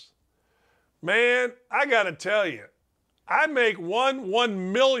problems. Man, I got to tell you, I make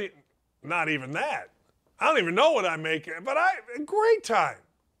 1 million, not even that. I don't even know what I make, but a great time.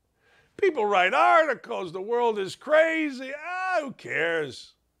 People write articles, the world is crazy. Who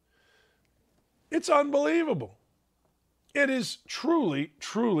cares? It's unbelievable. It is truly,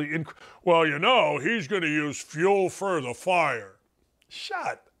 truly, well, you know, he's going to use fuel for the fire.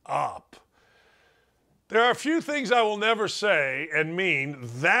 Shut up. There are a few things I will never say and mean.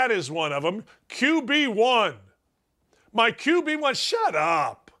 That is one of them. QB1. My QB1, shut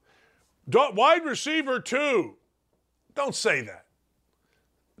up. Wide receiver 2. Don't say that.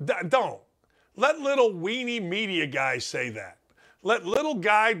 Don't. Let little weenie media guys say that. Let little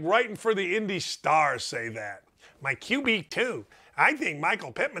guy writing for the Indy Star say that. My QB2. I think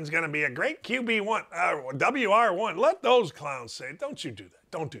Michael Pittman's going to be a great QB1, WR1. Let those clowns say it. Don't you do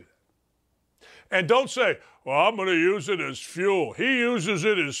that. Don't do that. And don't say, well, I'm going to use it as fuel. He uses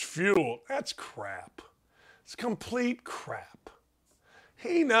it as fuel. That's crap. It's complete crap.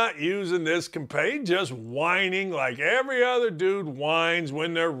 He not using this He just whining like every other dude whines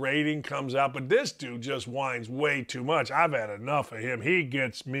when their rating comes out. But this dude just whines way too much. I've had enough of him. He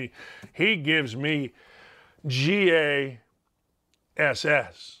gives me GASS.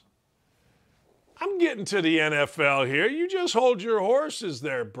 I'm getting to the NFL here. You just hold your horses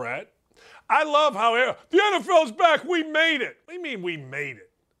there, Brett. I love how the NFL's back. We made it. What do you mean we made it?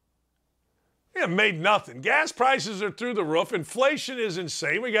 We haven't made nothing. Gas prices are through the roof. Inflation is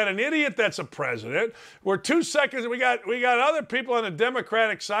insane. We got an idiot that's a president. We're 2 seconds. We got other people on the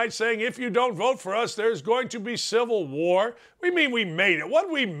Democratic side saying if you don't vote for us, there's going to be civil war. We mean we made it. What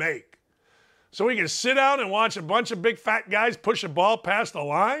did we make? So we can sit down and watch a bunch of big fat guys push a ball past the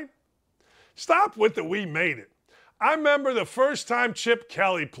line? Stop with the we made it. I remember the first time Chip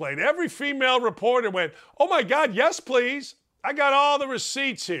Kelly played. Every female reporter went, oh my God, yes please. I got all the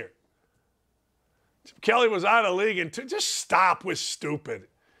receipts here. Chip Kelly was out of league and just stop with stupid.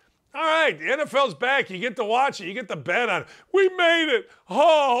 All right, the NFL's back. You get to watch it. You get to bet on it. We made it.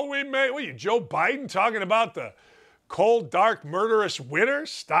 Oh, we made it. What are you, Joe Biden talking about the cold, dark, murderous winter?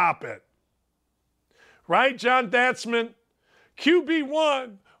 Stop it. Right, John Datsman?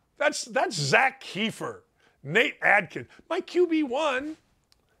 QB1. That's Zach Kiefer. Nate Adkins. My QB1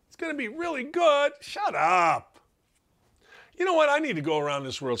 is going to be really good. Shut up. You know what? I need to go around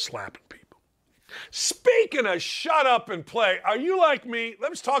this world slapping people. Speaking of shut up and play, are you like me?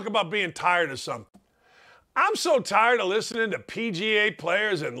 Let's talk about being tired of something. I'm so tired of listening to PGA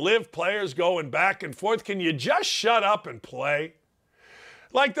players and LIV players going back and forth. Can you just shut up and play?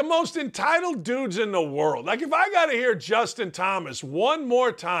 Like the most entitled dudes in the world. Like if I got to hear Justin Thomas one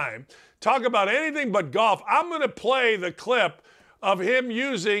more time talk about anything but golf, I'm going to play the clip of him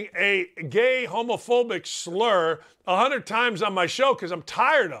using a gay homophobic slur 100 times on my show because I'm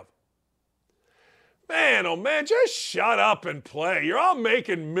tired of it. Man, oh man, just shut up and play. You're all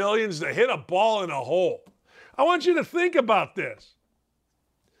making millions to hit a ball in a hole. I want you to think about this.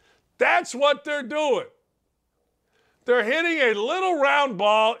 That's what they're doing. They're hitting a little round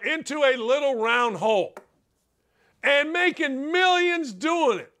ball into a little round hole and making millions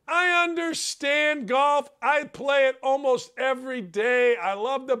doing it. I understand golf. I play it almost every day. I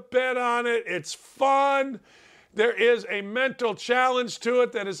love to bet on it. It's fun. There is a mental challenge to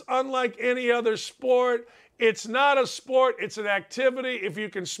it that is unlike any other sport. It's not a sport, it's an activity. If you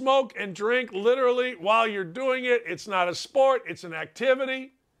can smoke and drink literally while you're doing it, it's not a sport, it's an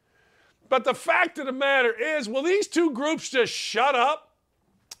activity. But the fact of the matter is, will these two groups just shut up?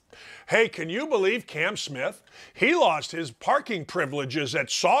 Hey, can you believe Cam Smith? He lost his parking privileges at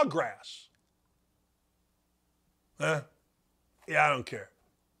Sawgrass. Yeah, I don't care.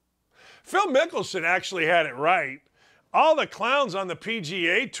 Phil Mickelson actually had it right. All the clowns on the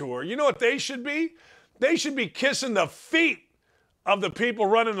PGA Tour, you know what they should be? They should be kissing the feet of the people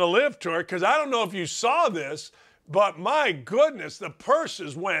running the LIV Tour, because I don't know if you saw this, but my goodness, the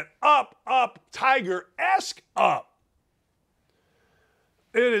purses went up, Tiger-esque up.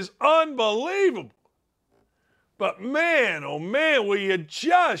 It is unbelievable. But man, oh man, will you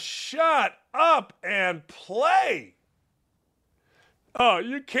just shut up and play? Oh,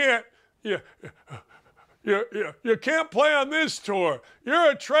 you can't. You can't play on this tour.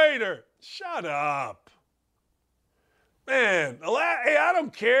 You're a traitor. Shut up. Man, hey, I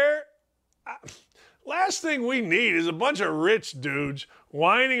don't care. Last thing we need is a bunch of rich dudes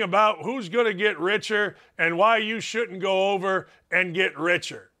whining about who's going to get richer and why you shouldn't go over and get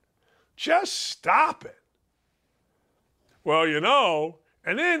richer. Just stop it. Well,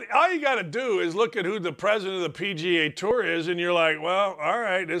 and then all you got to do is look at who the president of the PGA Tour is, and you're like, well, all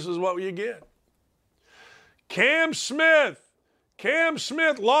right, this is what you get. Cam Smith. Cam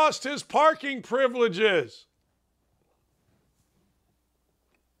Smith lost his parking privileges.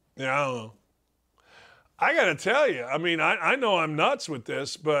 Yeah, I don't know. I got to tell you, I mean, I know I'm nuts with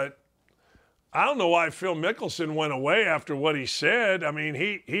this, but I don't know why Phil Mickelson went away after what he said. I mean,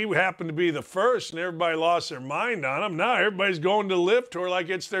 he happened to be the first, and everybody lost their mind on him. Now everybody's going to LIV Tour like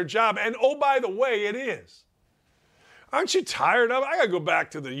it's their job. And, oh, by the way, it is. Aren't you tired of it? I got to go back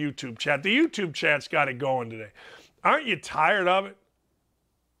to the YouTube chat. The YouTube chat's got it going today. Aren't you tired of it?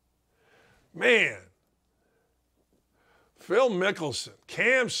 Man. Phil Mickelson,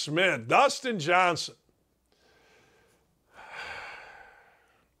 Cam Smith, Dustin Johnson.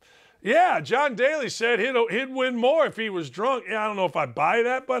 Yeah, John Daly said he'd win more if he was drunk. Yeah, I don't know if I buy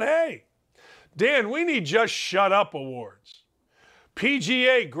that, but hey. Dan, we need Just Shut Up awards.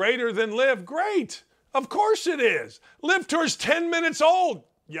 PGA greater than LIV. Great. Of course it is. LIV Tour's 10 minutes old,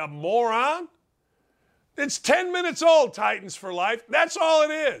 you moron. It's 10 minutes old, Titans for Life. That's all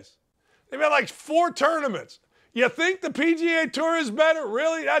it is. They've had like 4 tournaments. You think the PGA Tour is better?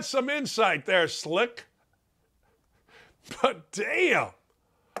 Really? That's some insight there, Slick. But damn.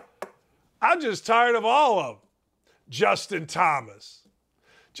 I'm just tired of all of them. Justin Thomas.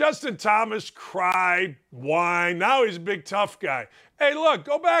 Justin Thomas cried, whined. Now he's a big tough guy. Hey, look,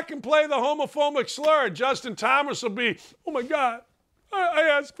 go back and play the homophobic slur. Justin Thomas will be, oh my God, I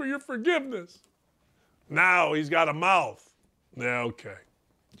ask for your forgiveness. Now he's got a mouth. Yeah, okay.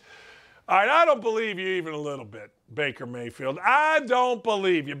 All right, I don't believe you even a little bit, Baker Mayfield. I don't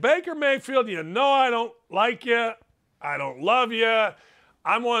believe you. Baker Mayfield, you know I don't like you. I don't love you.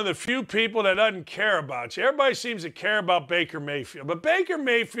 I'm one of the few people that doesn't care about you. Everybody seems to care about Baker Mayfield. But Baker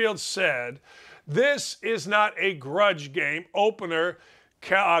Mayfield said this is not a grudge game opener,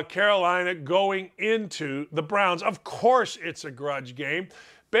 Carolina going into the Browns. Of course it's a grudge game.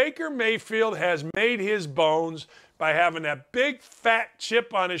 Baker Mayfield has made his bones by having that big fat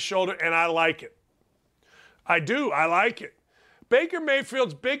chip on his shoulder, and I like it. I do. I like it. Baker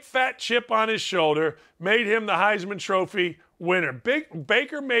Mayfield's big fat chip on his shoulder made him the Heisman Trophy winner.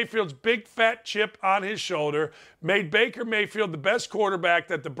 Baker Mayfield's big fat chip on his shoulder made Baker Mayfield the best quarterback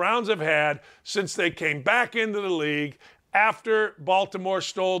that the Browns have had since they came back into the league after Baltimore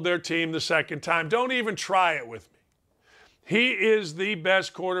stole their team the second time. Don't even try it with me. He is the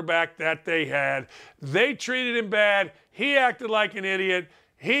best quarterback that they had. They treated him bad. He acted like an idiot.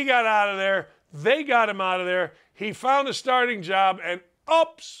 He got out of there. They got him out of there. He found a starting job, and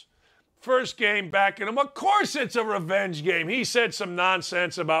oops, first game back in him. Of course it's a revenge game. He said some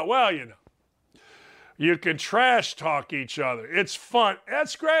nonsense about, well, you can trash talk each other. It's fun.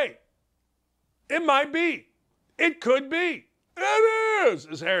 That's great. It might be. It could be. It is,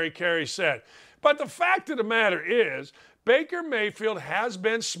 as Harry Carey said. But the fact of the matter is, Baker Mayfield has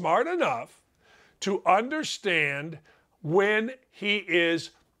been smart enough to understand when he is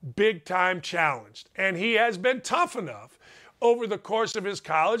big-time challenged. And he has been tough enough over the course of his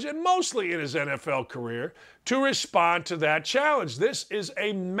college and mostly in his NFL career to respond to that challenge. This is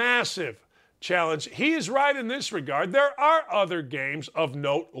a massive challenge. He is right in this regard. There are other games of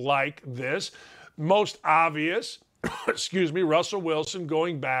note like this. Most obvious, Russell Wilson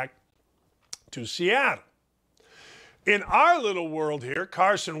going back to Seattle. In our little world here,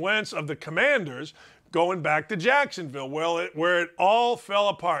 Carson Wentz of the Commanders going back to Jacksonville, where it all fell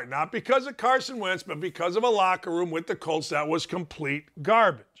apart. Not because of Carson Wentz, but because of a locker room with the Colts that was complete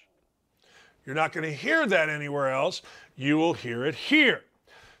garbage. You're not going to hear that anywhere else. You will hear it here.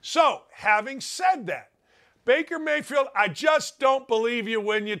 So, having said that, Baker Mayfield, I just don't believe you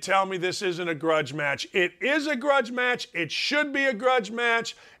when you tell me this isn't a grudge match. It is a grudge match. It should be a grudge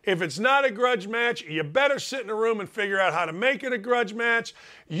match. If it's not a grudge match, you better sit in a room and figure out how to make it a grudge match.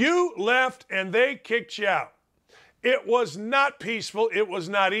 You left and they kicked you out. It was not peaceful. It was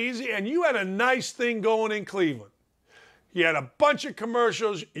not easy. And you had a nice thing going in Cleveland. You had a bunch of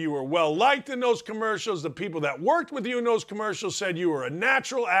commercials. You were well liked in those commercials. The people that worked with you in those commercials said you were a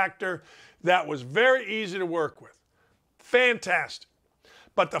natural actor. That was very easy to work with. Fantastic.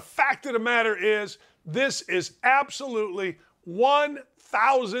 But the fact of the matter is, this is absolutely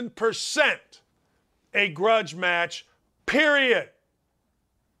 1,000% a grudge match, period.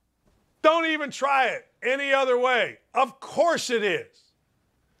 Don't even try it. any other way. Of course it is.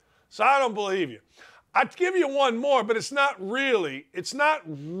 So I don't believe you. I'd give you one more, but it's not really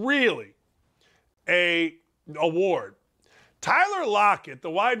a award. Tyler Lockett,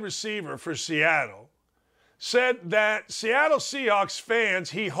 the wide receiver for Seattle, said that Seattle Seahawks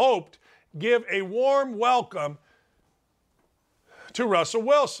fans, he hoped, give a warm welcome to Russell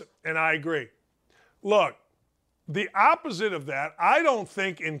Wilson. And I agree. Look, the opposite of that, I don't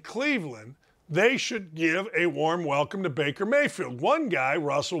think in Cleveland they should give a warm welcome to Baker Mayfield. One guy,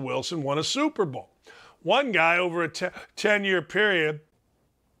 Russell Wilson, won a Super Bowl. One guy over a 10-year period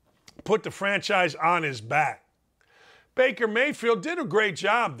put the franchise on his back. Baker Mayfield did a great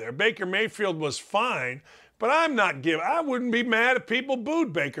job there. Baker Mayfield was fine, but I wouldn't be mad if people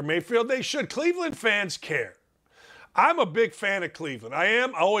booed Baker Mayfield. They should. Cleveland fans care. I'm a big fan of Cleveland. I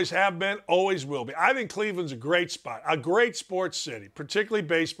am, always have been, always will be. I think Cleveland's a great spot, a great sports city, particularly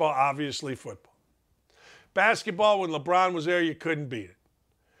baseball, obviously football. Basketball, when LeBron was there, you couldn't beat it.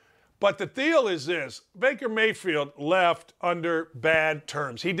 But the deal is this, Baker Mayfield left under bad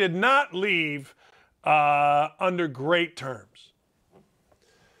terms. He did not leave under great terms.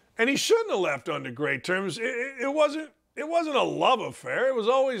 And he shouldn't have left under great terms. It wasn't a love affair. It was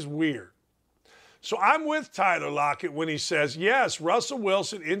always weird. So I'm with Tyler Lockett when he says, yes, Russell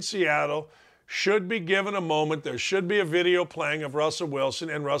Wilson in Seattle should be given a moment. There should be a video playing of Russell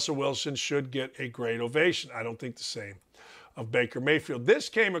Wilson, and Russell Wilson should get a great ovation. I don't think the same of Baker Mayfield. This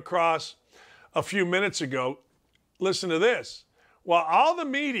came across a few minutes ago. Listen to this. While all the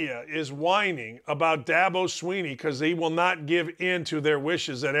media is whining about Dabo Swinney because he will not give in to their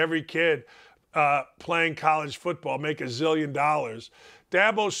wishes that every kid playing college football make $1 zillion,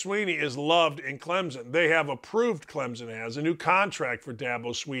 Dabo Swinney is loved in Clemson. They have approved, Clemson has, a new contract for Dabo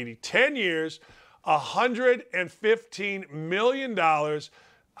Swinney. 10 years, $115 million,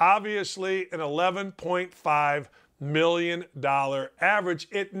 obviously an $11.5 million average.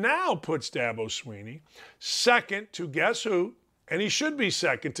 It now puts Dabo Swinney second to guess who? And he should be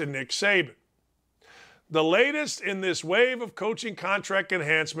second to Nick Saban. The latest in this wave of coaching contract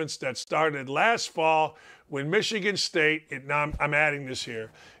enhancements that started last fall when Michigan State, I'm adding this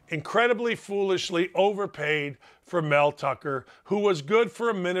here, incredibly foolishly overpaid for Mel Tucker, who was good for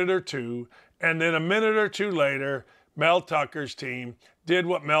a minute or two, and then a minute or two later, Mel Tucker's team did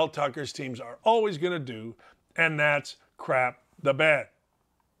what Mel Tucker's teams are always going to do, and that's crap the bed.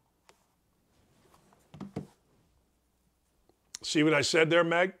 See what I said there,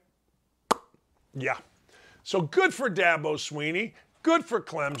 Meg? Yeah. So good for Dabo Swinney, good for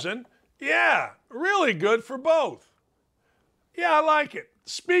Clemson. Yeah, really good for both. Yeah, I like it.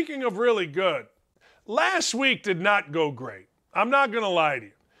 Speaking of really good, last week did not go great. I'm not going to lie to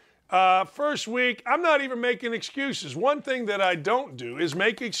you. First week, I'm not even making excuses. One thing that I don't do is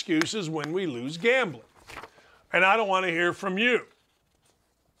make excuses when we lose gambling. And I don't want to hear from you.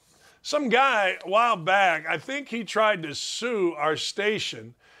 Some guy a while back, I think he tried to sue our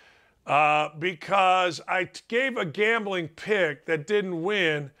station because I gave a gambling pick that didn't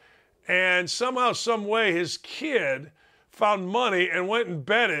win, and somehow, some way, his kid found money and went and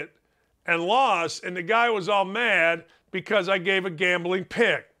bet it and lost, and the guy was all mad because I gave a gambling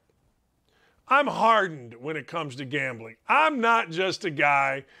pick. I'm hardened when it comes to gambling. I'm not just a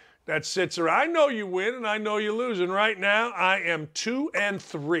guy that sits around. I know you win and I know you lose, and right now I am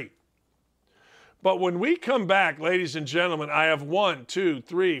 2-3. But when we come back, ladies and gentlemen, I have 1, 2,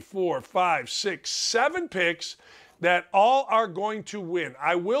 3, 4, 5, 6, 7 picks that all are going to win.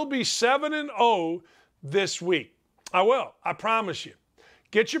 I will be 7-0 this week. I will. I promise you.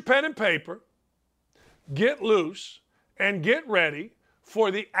 Get your pen and paper, get loose, and get ready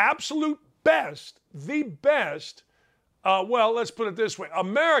for the absolute best, let's put it this way,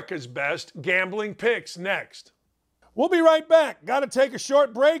 America's best gambling picks next. We'll be right back. Got to take a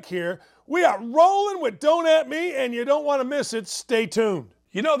short break here. We are rolling with Don't At Me, and you don't want to miss it. Stay tuned.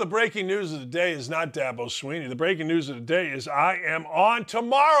 You know, the breaking news of the day is not Dabo Swinney. The breaking news of the day is I am on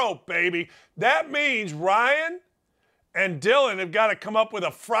tomorrow, baby. That means Ryan and Dylan have got to come up with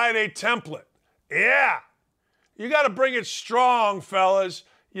a Friday template. Yeah. You got to bring it strong, fellas.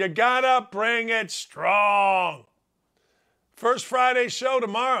 You got to bring it strong. First Friday show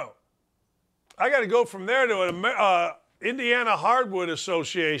tomorrow. I got to go from there to an Indiana Hardwood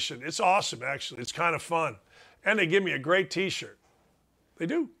Association. It's awesome, actually. It's kind of fun. And they give me a great T-shirt. They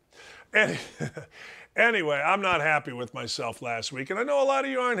do. And anyway, I'm not happy with myself last week. And I know a lot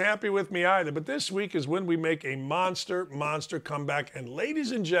of you aren't happy with me either. But this week is when we make a monster comeback. And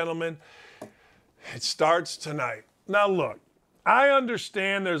ladies and gentlemen, it starts tonight. Now look, I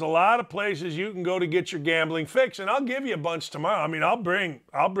understand there's a lot of places you can go to get your gambling fix, and I'll give you a bunch tomorrow. I mean, I'll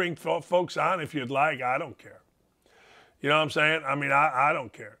bring folks on if you'd like. I don't care. You know what I'm saying? I mean, I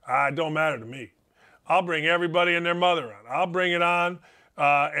don't care. It don't matter to me. I'll bring everybody and their mother on. I'll bring it on,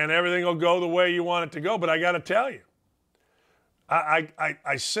 and everything will go the way you want it to go. But I got to tell you,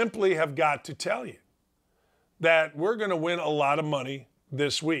 I simply have got to tell you that we're going to win a lot of money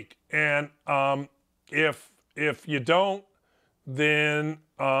this week. And if you don't, then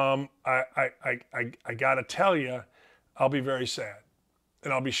I got to tell you, I'll be very sad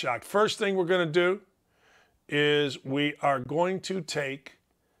and I'll be shocked. First thing we're going to do is we are going to take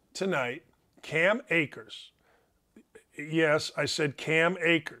tonight Cam Akers. Yes, I said Cam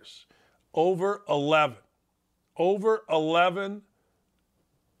Akers. Over 11. Over 11.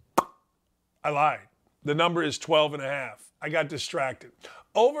 I lied. The number is 12.5. I got distracted.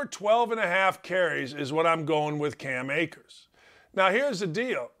 Over 12.5 carries is what I'm going with Cam Akers. Now, here's the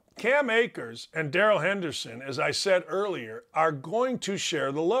deal. Cam Akers and Darrell Henderson, as I said earlier, are going to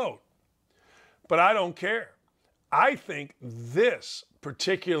share the load. But I don't care. I think this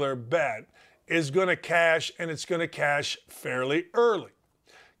particular bet is going to cash, and it's going to cash fairly early.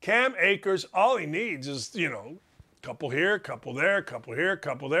 Cam Akers, all he needs is, a couple here, couple there, couple here,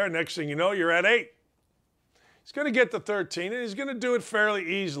 couple there. Next thing you know, you're at 8. He's going to get the 13, and he's going to do it fairly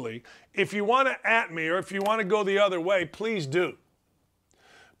easily. If you want to at me or if you want to go the other way, please do.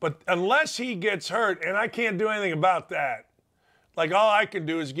 But unless he gets hurt, and I can't do anything about that, like all I can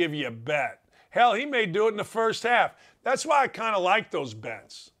do is give you a bet. Hell, he may do it in the first half. That's why I kind of like those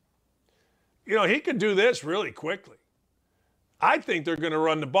bets. He could do this really quickly. I think they're going to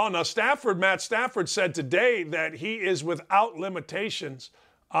run the ball. Now, Matt Stafford said today that he is without limitations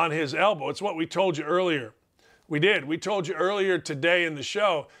on his elbow. It's what we told you earlier. We did. We told you earlier today in the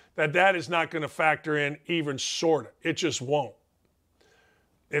show that is not going to factor in even sort of. It just won't.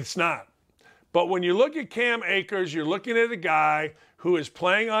 It's not. But when you look at Cam Akers, you're looking at a guy who is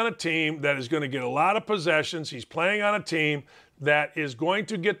playing on a team that is going to get a lot of possessions. He's playing on a team that is going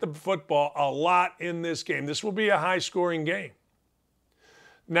to get the football a lot in this game. This will be a high-scoring game.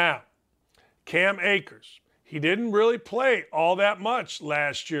 Now, Cam Akers, he didn't really play all that much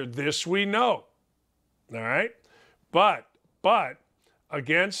last year. This we know. All right? But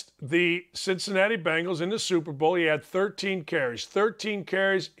against the Cincinnati Bengals in the Super Bowl, he had 13 carries. 13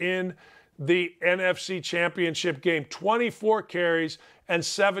 carries in the NFC Championship game, 24 carries and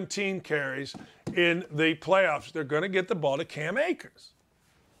 17 carries in the playoffs. They're going to get the ball to Cam Akers.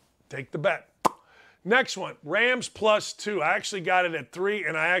 Take the bet. Next one, Rams +2. I actually got it at 3,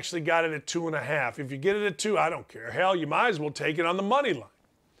 and I actually got it at 2.5. If you get it at 2, I don't care. Hell, you might as well take it on the money line.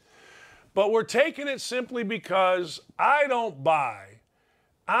 But we're taking it simply because I don't buy.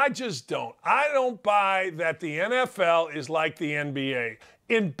 I just don't. I don't buy that the NFL is like the NBA.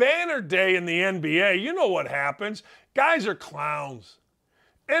 In banner day in the NBA, you know what happens. Guys are clowns.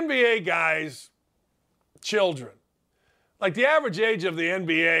 NBA guys, children. Like the average age of the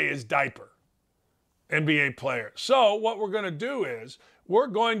NBA is diaper. NBA player. So what we're going to do is we're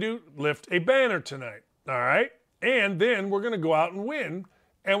going to lift a banner tonight. All right? And then we're going to go out and win.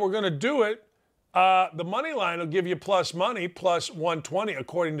 And we're going to do it. The money line will give you plus money, plus 120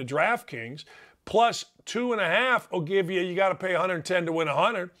 according to DraftKings. Plus 2.5 will give you got to pay 110 to win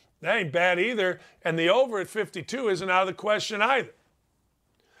 100. That ain't bad either. And the over at 52 isn't out of the question either.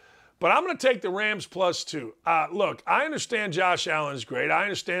 But I'm going to take the Rams +2. Look, I understand Josh Allen is great. I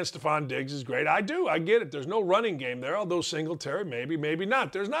understand Stephon Diggs is great. I do. I get it. There's no running game there, although Singletary, maybe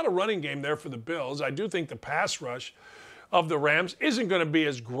not. There's not a running game there for the Bills. I do think the pass rush of the Rams isn't going to be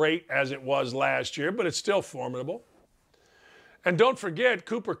as great as it was last year, but it's still formidable. And don't forget,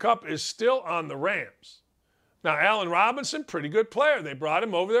 Cooper Kupp is still on the Rams. Now, Allen Robinson, pretty good player. They brought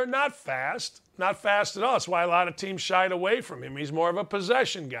him over there. Not fast at all. That's why a lot of teams shied away from him. He's more of a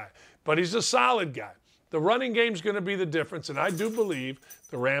possession guy, but he's a solid guy. The running game's going to be the difference, and I do believe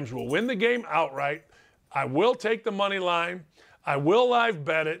the Rams will win the game outright. I will take the money line. I will live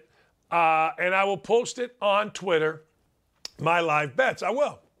bet it, and I will post it on Twitter, my live bets. I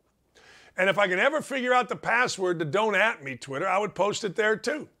will. And if I can ever figure out the password to Don't At Me Twitter, I would post it there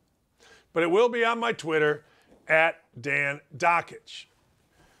too. But it will be on my Twitter, at Dan Dakich.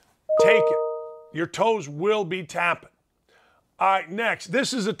 Take it. Your toes will be tapping. All right, next.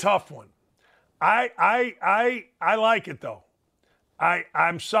 This is a tough one. I like it, though.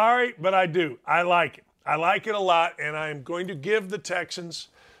 I'm sorry, but I do. I like it. I like it a lot, and I'm going to give the Texans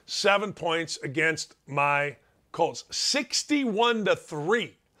 7 points against my Colts.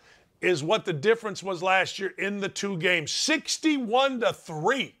 61-3 is what the difference was last year in the two games.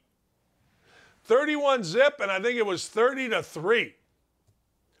 61-3. 31-zip, and I think it was 30-3.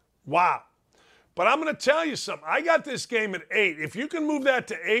 Wow. But I'm going to tell you something. I got this game at 8. If you can move that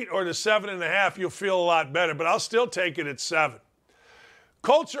to 8 or to 7.5, you'll feel a lot better. But I'll still take it at 7.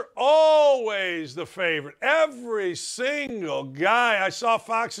 Colts are always the favorite. Every single guy. I saw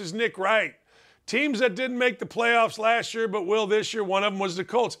Fox's Nick Wright. Teams that didn't make the playoffs last year but will this year, one of them was the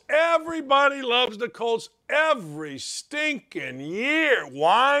Colts. Everybody loves the Colts every stinking year.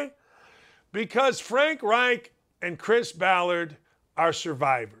 Why? Because Frank Reich and Chris Ballard are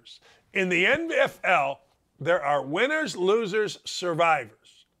survivors. In the NFL, there are winners, losers,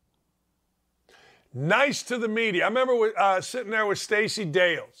 survivors. Nice to the media. I remember sitting there with Stacey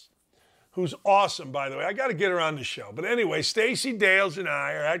Dales, who's awesome, by the way. I got to get her on the show. But anyway, Stacey Dales and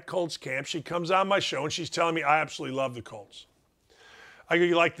I are at Colts camp. She comes on my show, and she's telling me I absolutely love the Colts. I go,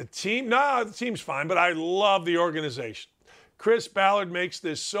 you like the team? No, the team's fine, but I love the organization. Chris Ballard makes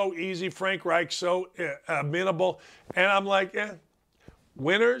this so easy. Frank Reich so amenable. And I'm like,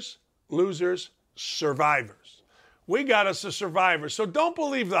 winners, losers, survivors. We got us a survivor. So don't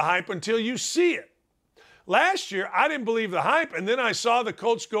believe the hype until you see it. Last year, I didn't believe the hype, and then I saw the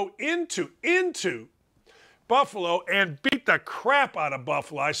Colts go into Buffalo and beat the crap out of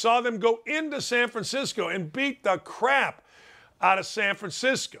Buffalo. I saw them go into San Francisco and beat the crap out of San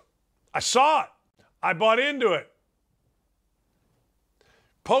Francisco. I saw it. I bought into it.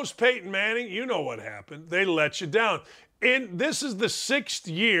 Post Peyton Manning, you know what happened. They let you down. And this is the 6th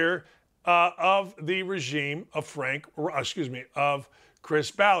year of the regime of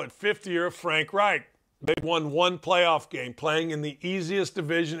Chris Ballard. 5th year of Frank Reich. They've won 1 playoff game, playing in the easiest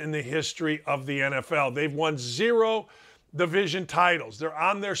division in the history of the NFL. They've won 0 division titles. They're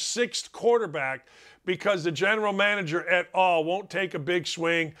on their 6th quarterback because the general manager et al. Won't take a big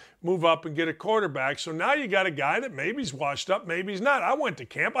swing, move up and get a quarterback. So now you got a guy that maybe he's washed up, maybe he's not. I went to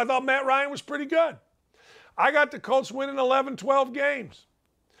camp. I thought Matt Ryan was pretty good. I got the Colts winning 11, 12 games.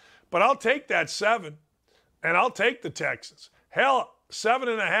 But I'll take that 7, and I'll take the Texans. Hell,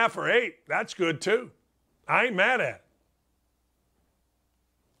 7.5 or 8, that's good too. I ain't mad at it.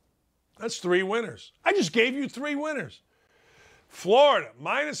 That's 3 winners. I just gave you 3 winners. Florida,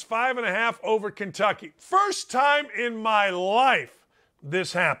 -5.5 over Kentucky. First time in my life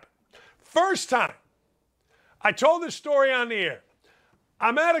this happened. First time. I told this story on the air.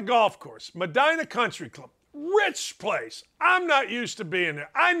 I'm at a golf course, Medina Country Club. Rich place. I'm not used to being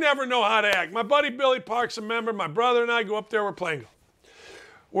there. I never know how to act. My buddy Billy Park's a member. My brother and I go up there. We're playing golf.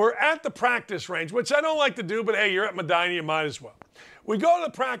 We're at the practice range, which I don't like to do, but hey, you're at Medina, you might as well. We go to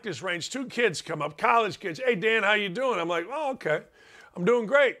the practice range. 2 kids come up, college kids. Hey, Dan, how you doing? I'm like, oh, okay. I'm doing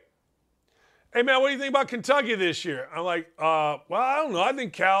great. Hey, man, what do you think about Kentucky this year? I'm like, well, I don't know. I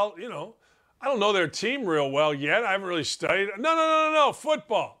think Cal, I don't know their team real well yet. I haven't really studied. No,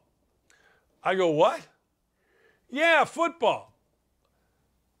 football. I go, what? Yeah, football.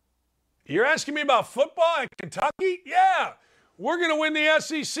 You're asking me about football at Kentucky? Yeah. We're going to win the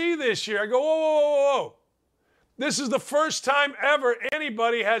SEC this year. I go, whoa. This is the first time ever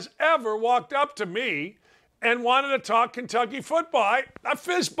anybody has ever walked up to me and wanted to talk Kentucky football. I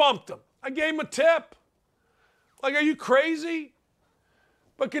fist bumped them. I gave him a tip. Like, are you crazy?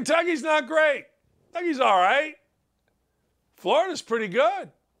 But Kentucky's not great. Kentucky's all right. Florida's pretty good.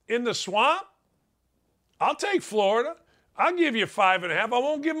 In the swamp, I'll take Florida. I'll give you 5.5. I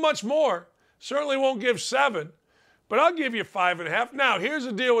won't give much more. Certainly won't give 7. But I'll give you 5.5. Now, here's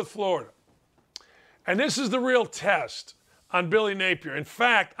the deal with Florida. And this is the real test on Billy Napier. In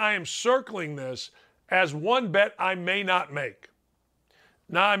fact, I am circling this as one bet I may not make.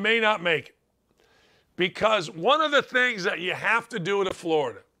 Now, I may not make it. Because one of the things that you have to do at a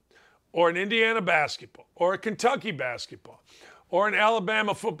Florida, or an Indiana basketball, or a Kentucky basketball, or an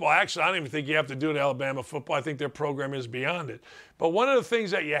Alabama football. Actually, I don't even think you have to do an Alabama football. I think their program is beyond it. But one of the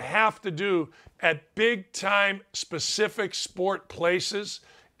things that you have to do at big-time specific sport places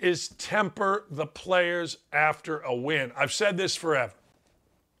is temper the players after a win. I've said this forever.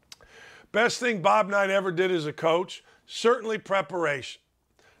 Best thing Bob Knight ever did as a coach, certainly preparation.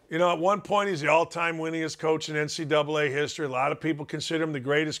 At one point, he's the all-time winningest coach in NCAA history. A lot of people consider him the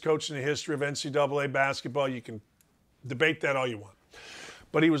greatest coach in the history of NCAA basketball. You can debate that all you want.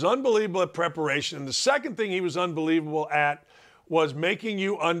 But he was unbelievable at preparation. And the second thing he was unbelievable at was making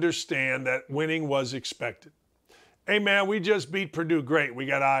you understand that winning was expected. Hey, man, we just beat Purdue. Great. We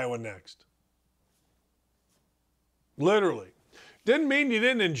got Iowa next. Literally. Didn't mean you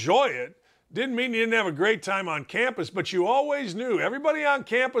didn't enjoy it. Didn't mean you didn't have a great time on campus, but you always knew everybody on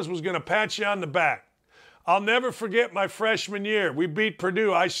campus was going to pat you on the back. I'll never forget my freshman year. We beat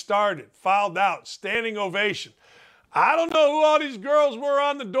Purdue. I started, fouled out, standing ovation. I don't know who all these girls were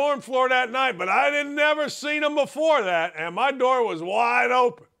on the dorm floor that night, but I didn't never seen them before that, and my door was wide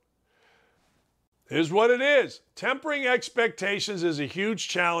open. Here's what it is. Tempering expectations is a huge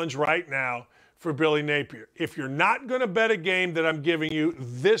challenge right now for Billy Napier. If you're not going to bet a game that I'm giving you,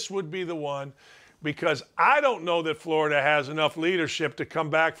 this would be the one, because I don't know that Florida has enough leadership to come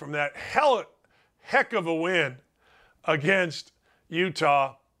back from that heck of a win against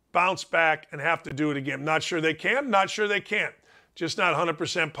Utah, bounce back, and have to do it again. Not sure they can, not sure they can't. Just not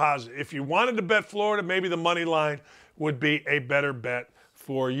 100% positive. If you wanted to bet Florida, maybe the money line would be a better bet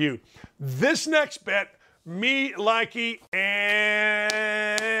for you. This next bet, me likey, and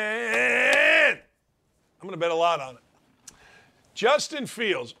I'm going to bet a lot on it. Justin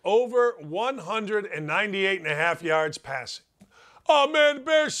Fields, over 198.5 yards passing. Oh, man, the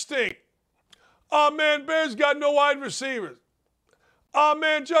Bears stink. Oh, man, Bears got no wide receivers. Oh,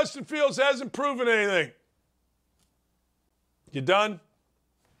 man, Justin Fields hasn't proven anything. You done?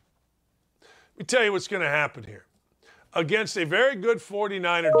 Let me tell you what's going to happen here. Against a very good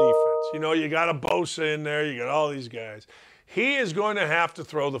 49er defense, you know, you got a Bosa in there, you got all these guys. He is going to have to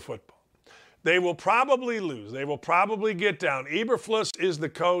throw the football. They will probably lose. They will probably get down. Eberflus is the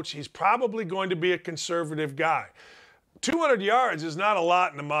coach. He's probably going to be a conservative guy. 200 yards is not a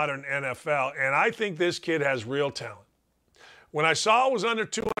lot in the modern NFL, and I think this kid has real talent. When I saw it was under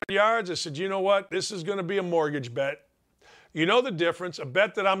 200 yards, I said, you know what? This is going to be a mortgage bet. You know the difference. A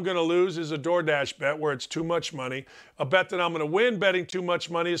bet that I'm going to lose is a DoorDash bet where it's too much money. A bet that I'm going to win betting too much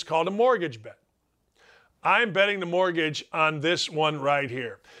money is called a mortgage bet. I'm betting the mortgage on this one right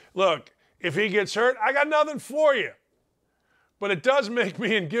here. Look, if he gets hurt, I got nothing for you. But it does make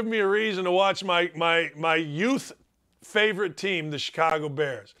me and give me a reason to watch my youth favorite team, the Chicago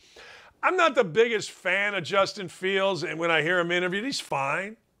Bears. I'm not the biggest fan of Justin Fields, and when I hear him interviewed, he's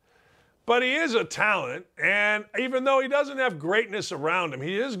fine. But he is a talent, and even though he doesn't have greatness around him,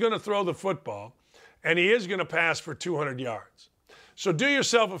 he is going to throw the football, and he is going to pass for 200 yards. So do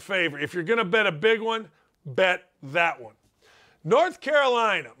yourself a favor. If you're going to bet a big one, bet that one. North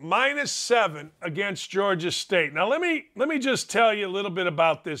Carolina, -7 against Georgia State. Now, let me just tell you a little bit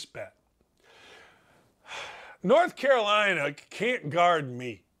about this bet. North Carolina can't guard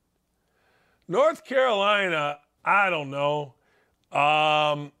me. North Carolina, I don't know,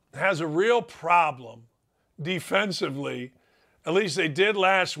 has a real problem defensively. At least they did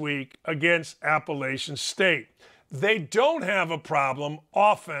last week against Appalachian State. They don't have a problem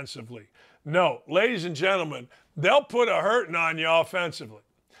offensively. No, ladies and gentlemen, they'll put a hurting on you offensively.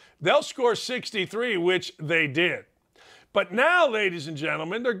 They'll score 63, which they did. But now, ladies and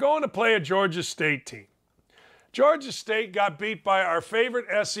gentlemen, they're going to play a Georgia State team. Georgia State got beat by our favorite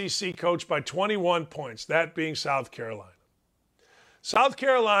SEC coach by 21 points, that being South Carolina. South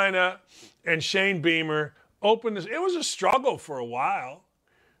Carolina and Shane Beamer opened this. It was a struggle for a while,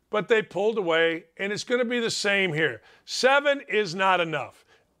 but they pulled away, and it's going to be the same here. 7 is not enough.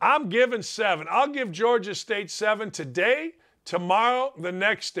 I'm giving 7. I'll give Georgia State 7 today, tomorrow, the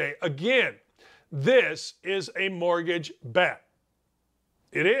next day. Again, this is a mortgage bet.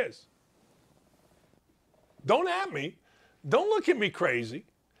 It is. Don't at me. Don't look at me crazy.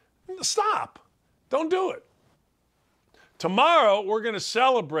 Stop. Don't do it. Tomorrow, we're going to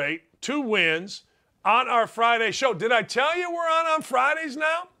celebrate 2 wins on our Friday show. Did I tell you we're on Fridays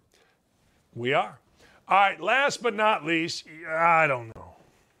now? We are. All right, last but not least, I don't know.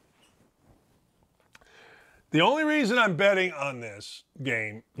 The only reason I'm betting on this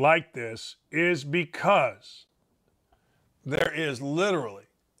game like this is because there is literally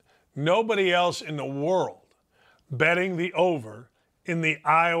nobody else in the world betting the over in the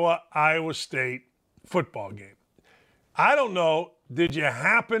Iowa State football game. I don't know, did you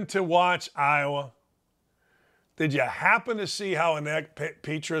happen to watch Iowa? Did you happen to see how Annette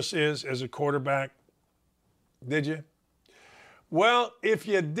Petrus is as a quarterback? Did you? Well, if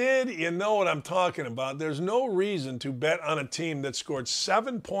you did, you know what I'm talking about. There's no reason to bet on a team that scored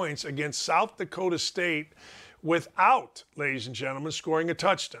 7 points against South Dakota State without, ladies and gentlemen, scoring a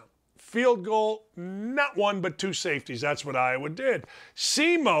touchdown. Field goal, not 1 but 2 safeties. That's what Iowa did.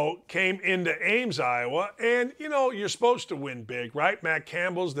 SEMO came into Ames, Iowa, and, you know, you're supposed to win big, right? Matt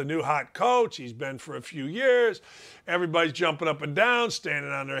Campbell's the new hot coach. He's been for a few years. Everybody's jumping up and down,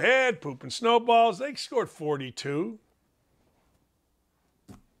 standing on their head, pooping snowballs. They scored 42.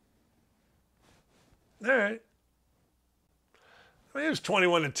 All right. I mean, it was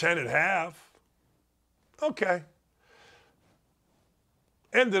 21-10 at half. Okay.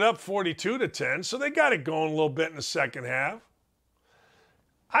 Ended up 42-10, so they got it going a little bit in the second half.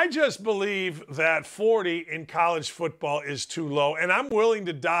 I just believe that 40 in college football is too low, and I'm willing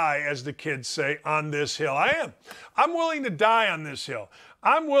to die, as the kids say, on this hill. I am. I'm willing to die on this hill.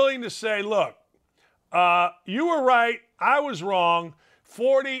 I'm willing to say, look, you were right. I was wrong.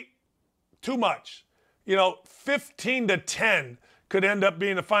 40, too much. 15-10 could end up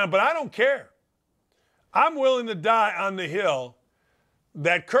being the final, but I don't care. I'm willing to die on the hill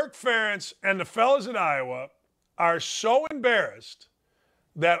that Kirk Ferentz and the fellas at Iowa are so embarrassed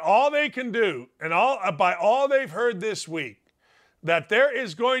that all they can do, and by all they've heard this week, that there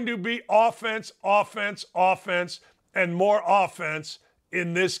is going to be offense, and more offense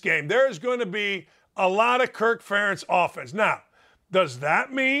in this game. There is going to be a lot of Kirk Ferentz offense. Now, does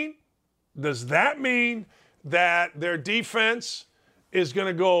that mean that their defense is going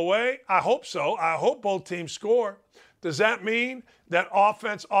to go away? I hope so. I hope both teams score. Does that mean that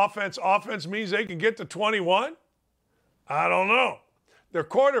offense means they can get to 21? I don't know. Their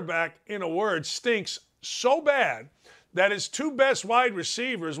quarterback, in a word, stinks so bad that his two best wide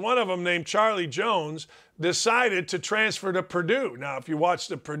receivers, one of them named Charlie Jones, decided to transfer to Purdue. Now, if you watch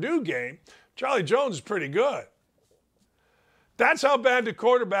the Purdue game, Charlie Jones is pretty good. That's how bad the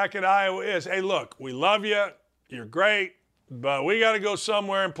quarterback at Iowa is. Hey, look, we love you. You're great. But we got to go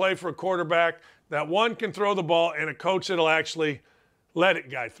somewhere and play for a quarterback that, one, can throw the ball, and a coach that'll actually let a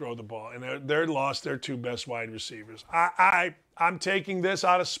guy throw the ball. And they're lost their two best wide receivers. I'm taking this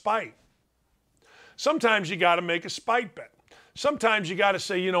out of spite. Sometimes you got to make a spite bet. Sometimes you got to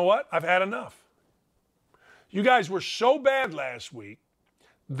say, you know what? I've had enough. You guys were so bad last week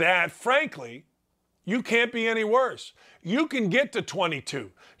that, frankly, you can't be any worse. You can get to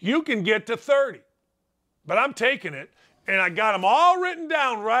 22. You can get to 30. But I'm taking it, and I got them all written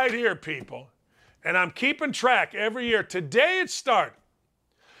down right here, people. And I'm keeping track every year. Today it started.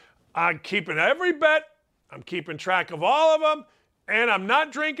 I'm keeping every bet. I'm keeping track of all of them, and I'm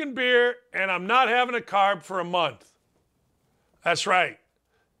not drinking beer, and I'm not having a carb for a month. That's right.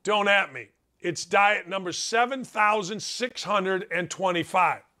 Don't at me. It's diet number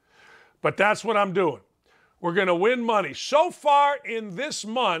 7,625. But that's what I'm doing. We're going to win money. So far in this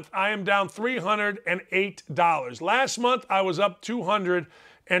month, I am down $308. Last month, I was up $228.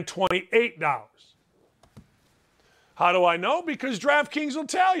 How do I know? Because DraftKings will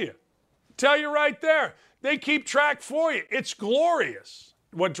tell you. Tell you right there. They keep track for you. It's glorious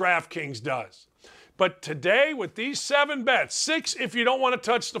what DraftKings does. But today, with these 7 bets, 6 if you don't want to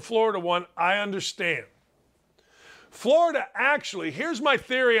touch the Florida one, I understand. Florida actually, here's my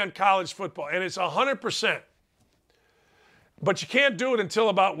theory on college football, and it's 100%. But you can't do it until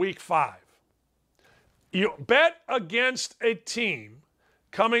about week 5. You bet against a team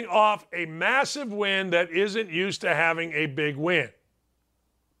coming off a massive win that isn't used to having a big win.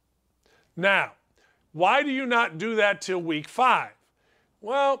 Now, why do you not do that till week 5?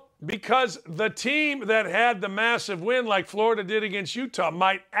 Well, because the team that had the massive win like Florida did against Utah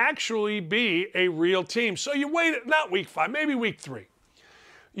might actually be a real team. So you wait, not week 5, maybe week 3.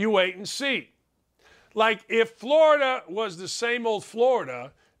 You wait and see. Like if Florida was the same old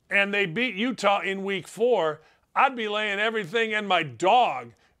Florida and they beat Utah in week 4, I'd be laying everything and my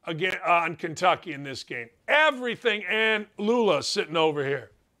dog again on Kentucky in this game. Everything, and Lula sitting over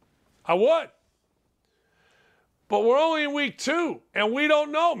here. I would. But we're only in week 2, and we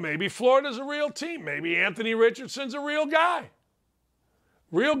don't know. Maybe Florida's a real team. Maybe Anthony Richardson's a real guy.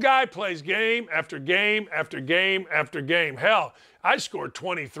 Real guy plays game after game after game after game. Hell, I scored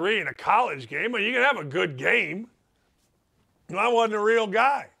 23 in a college game. Well, you can have a good game. I wasn't a real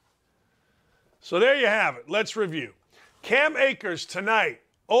guy. So there you have it. Let's review. Cam Akers tonight,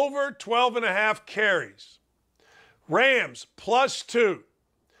 over 12.5 carries. Rams, +2.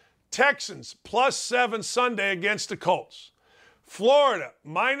 Texans, +7 Sunday against the Colts. Florida,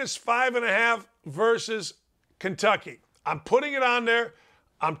 -5.5 versus Kentucky. I'm putting it on there.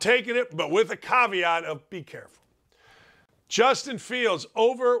 I'm taking it, but with a caveat of be careful. Justin Fields,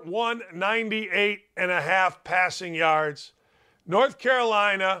 over 198.5 passing yards. North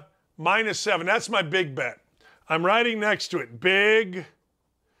Carolina, -7. That's my big bet. I'm writing next to it, big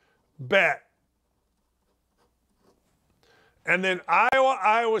bet. And then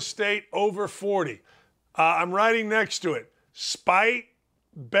Iowa State, over 40. I'm writing next to it, spite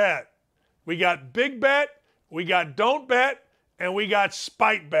bet. We got big bet, we got don't bet, and we got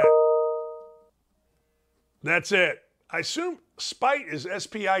spite bet. That's it. I assume spite is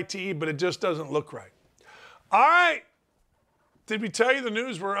S-P-I-T-E, but it just doesn't look right. All right. Did we tell you the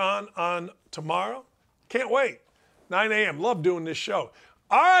news we're on tomorrow? Can't wait. 9 a.m. Love doing this show.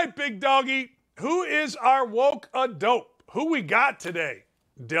 All right, big doggy. Who is our woke dope? Who we got today?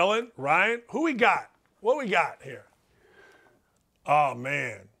 Dylan, Ryan, who we got? What we got here? Oh,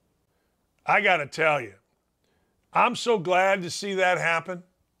 man. I got to tell you, I'm so glad to see that happen.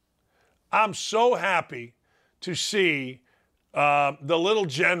 I'm so happy to see the little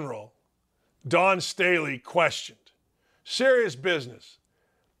general, Dawn Staley, questioned. Serious business.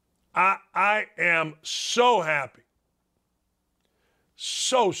 I am so happy.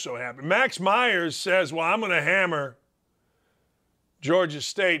 So happy. Max Myers says, well, I'm going to hammer Georgia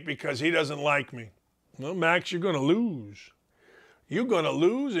State because he doesn't like me. Well, Max, you're going to lose. You're going to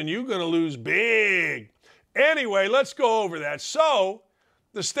lose, and you're going to lose big. Anyway, let's go over that. So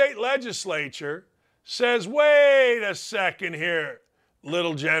the state legislature says, wait a second here,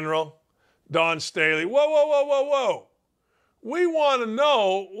 little general, Dawn Staley. Whoa. We want to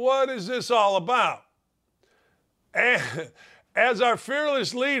know, what is this all about? And as our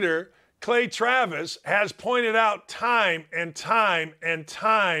fearless leader, Clay Travis, has pointed out time and time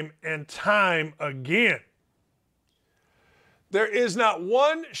again, there is not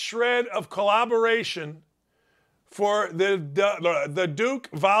one shred of collaboration for the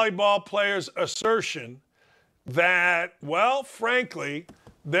Duke volleyball player's assertion that, well, frankly,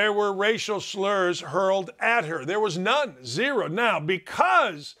 there were racial slurs hurled at her. There was none, zero. Now,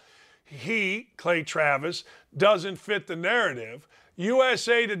 because he, Clay Travis, doesn't fit the narrative,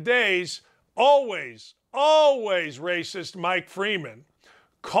 USA Today's always racist Mike Freeman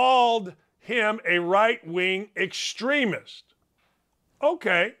called him a right-wing extremist.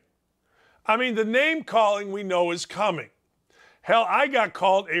 Okay. I mean, the name calling we know is coming. Hell, I got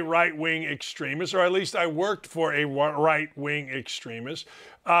called a right-wing extremist, or at least I worked for a right-wing extremist.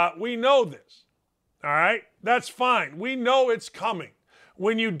 We know this, all right? That's fine. We know it's coming.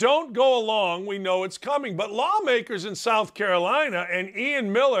 When you don't go along, we know it's coming. But lawmakers in South Carolina and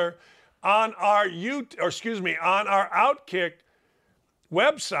Ian Miller on our Outkick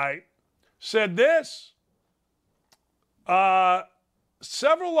website said this.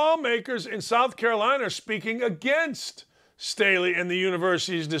 Several lawmakers in South Carolina are speaking against Staley and the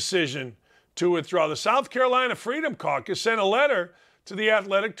university's decision to withdraw. The South Carolina Freedom Caucus sent a letter to the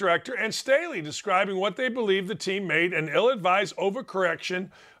athletic director and Staley describing what they believe the team made an ill-advised overcorrection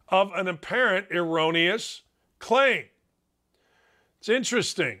of an apparent erroneous claim. It's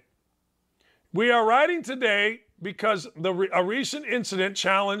interesting. We are writing today because a recent incident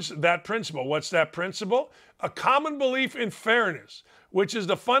challenged that principle. What's that principle? A common belief in fairness, which is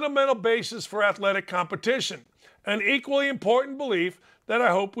the fundamental basis for athletic competition. An equally important belief that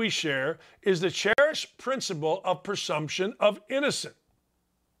I hope we share is the cherished principle of presumption of innocence.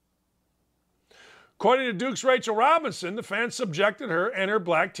 According to Duke's Rachel Robinson, the fans subjected her and her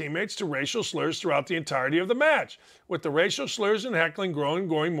black teammates to racial slurs throughout the entirety of the match, with the racial slurs and heckling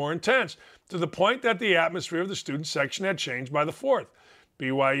growing more intense, to the point that the atmosphere of the student section had changed by the fourth.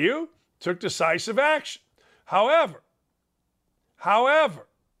 BYU took decisive action. However,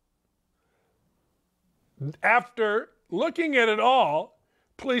 after looking at it all,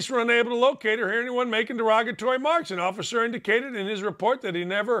 police were unable to locate or hear anyone making derogatory remarks. An officer indicated in his report that he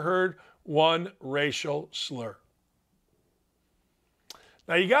never heard one racial slur.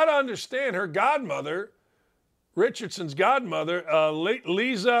 Now, you got to understand, her godmother, Richardson's godmother,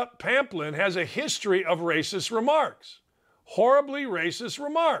 Lisa Pamplin, has a history of racist remarks, horribly racist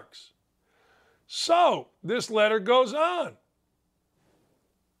remarks. So, this letter goes on.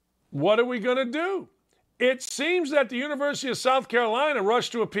 What are we going to do? It seems that the University of South Carolina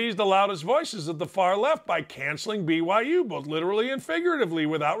rushed to appease the loudest voices of the far left by canceling BYU, both literally and figuratively,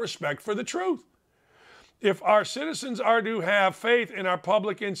 without respect for the truth. If our citizens are to have faith in our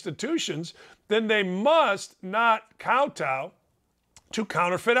public institutions, then they must not kowtow to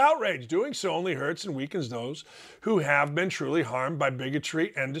counterfeit outrage. Doing so only hurts and weakens those who have been truly harmed by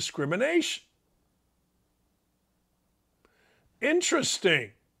bigotry and discrimination.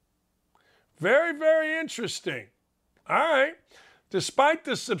 Interesting. Very, very interesting. All right. Despite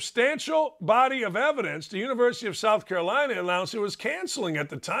the substantial body of evidence, the University of South Carolina announced it was canceling at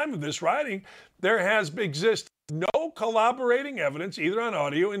the time of this writing. There has existed no corroborating evidence, either on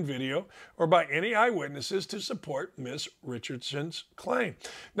audio and video or by any eyewitnesses, to support Ms. Richardson's claim.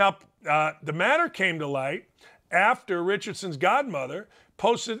 Now, the matter came to light after Richardson's godmother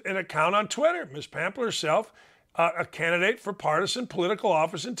posted an account on Twitter. Ms. Pamplin herself, a candidate for partisan political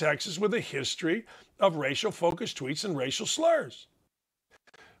office in Texas with a history of racial-focused tweets and racial slurs.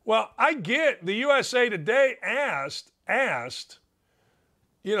 Well, I get the USA Today asked,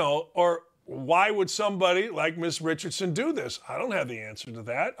 or why would somebody like Ms. Richardson do this? I don't have the answer to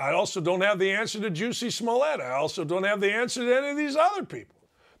that. I also don't have the answer to Juicy Smollett. I also don't have the answer to any of these other people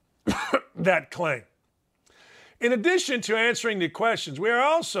that claim. In addition to answering the questions, we are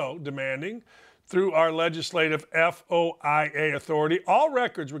also demanding through our legislative FOIA authority all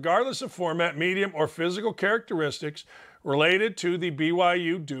records, regardless of format, medium, or physical characteristics related to the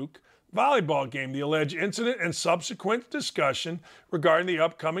BYU Duke volleyball game, the alleged incident and subsequent discussion regarding the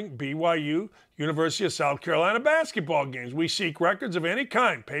upcoming BYU University of South Carolina basketball games. We seek records of any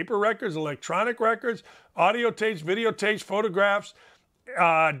kind, paper records, electronic records, audio tapes, videotapes, photographs,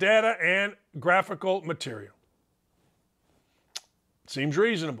 data, and graphical material. Seems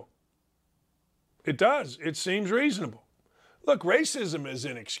reasonable. It does. It seems reasonable. Look, racism is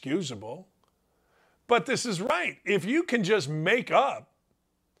inexcusable, but this is right. If you can just make up,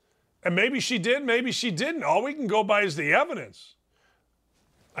 and maybe she did, maybe she didn't, all we can go by is the evidence.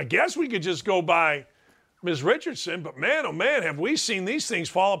 I guess we could just go by Ms. Richardson, but man, oh man, have we seen these things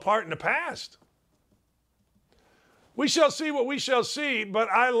fall apart in the past. We shall see what we shall see, but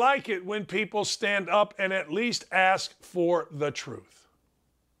I like it when people stand up and at least ask for the truth.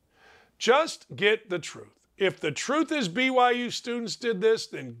 Just get the truth. If the truth is BYU students did this,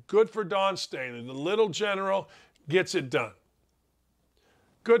 then good for Dawn Staley. The little general gets it done.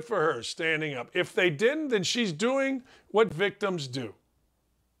 Good for her standing up. If they didn't, then she's doing what victims do.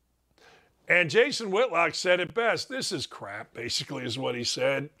 And Jason Whitlock said it best. This is crap, basically, is what he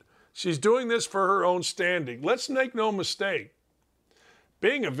said. She's doing this for her own standing. Let's make no mistake.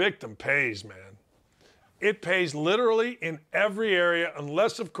 Being a victim pays, man. It pays literally in every area,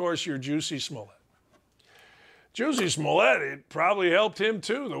 unless, of course, you're Jussie Smollett. Jussie Smollett, it probably helped him,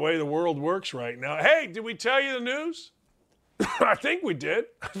 too, the way the world works right now. Hey, did we tell you the news? I think we did.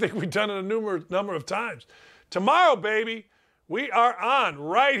 I think we've done it a number of times. Tomorrow, baby, we are on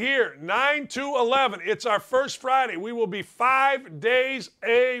right here, 9 to 11. It's our first Friday. We will be 5 days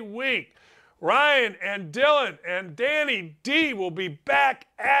a week. Ryan and Dylan and Danny D will be back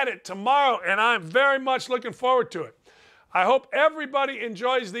at it tomorrow, and I'm very much looking forward to it. I hope everybody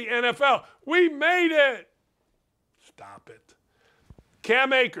enjoys the NFL. We made it. Stop it.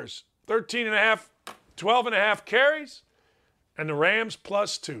 Cam Akers, 13.5, 12.5 carries, and the Rams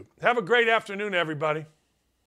 +2. Have a great afternoon, everybody.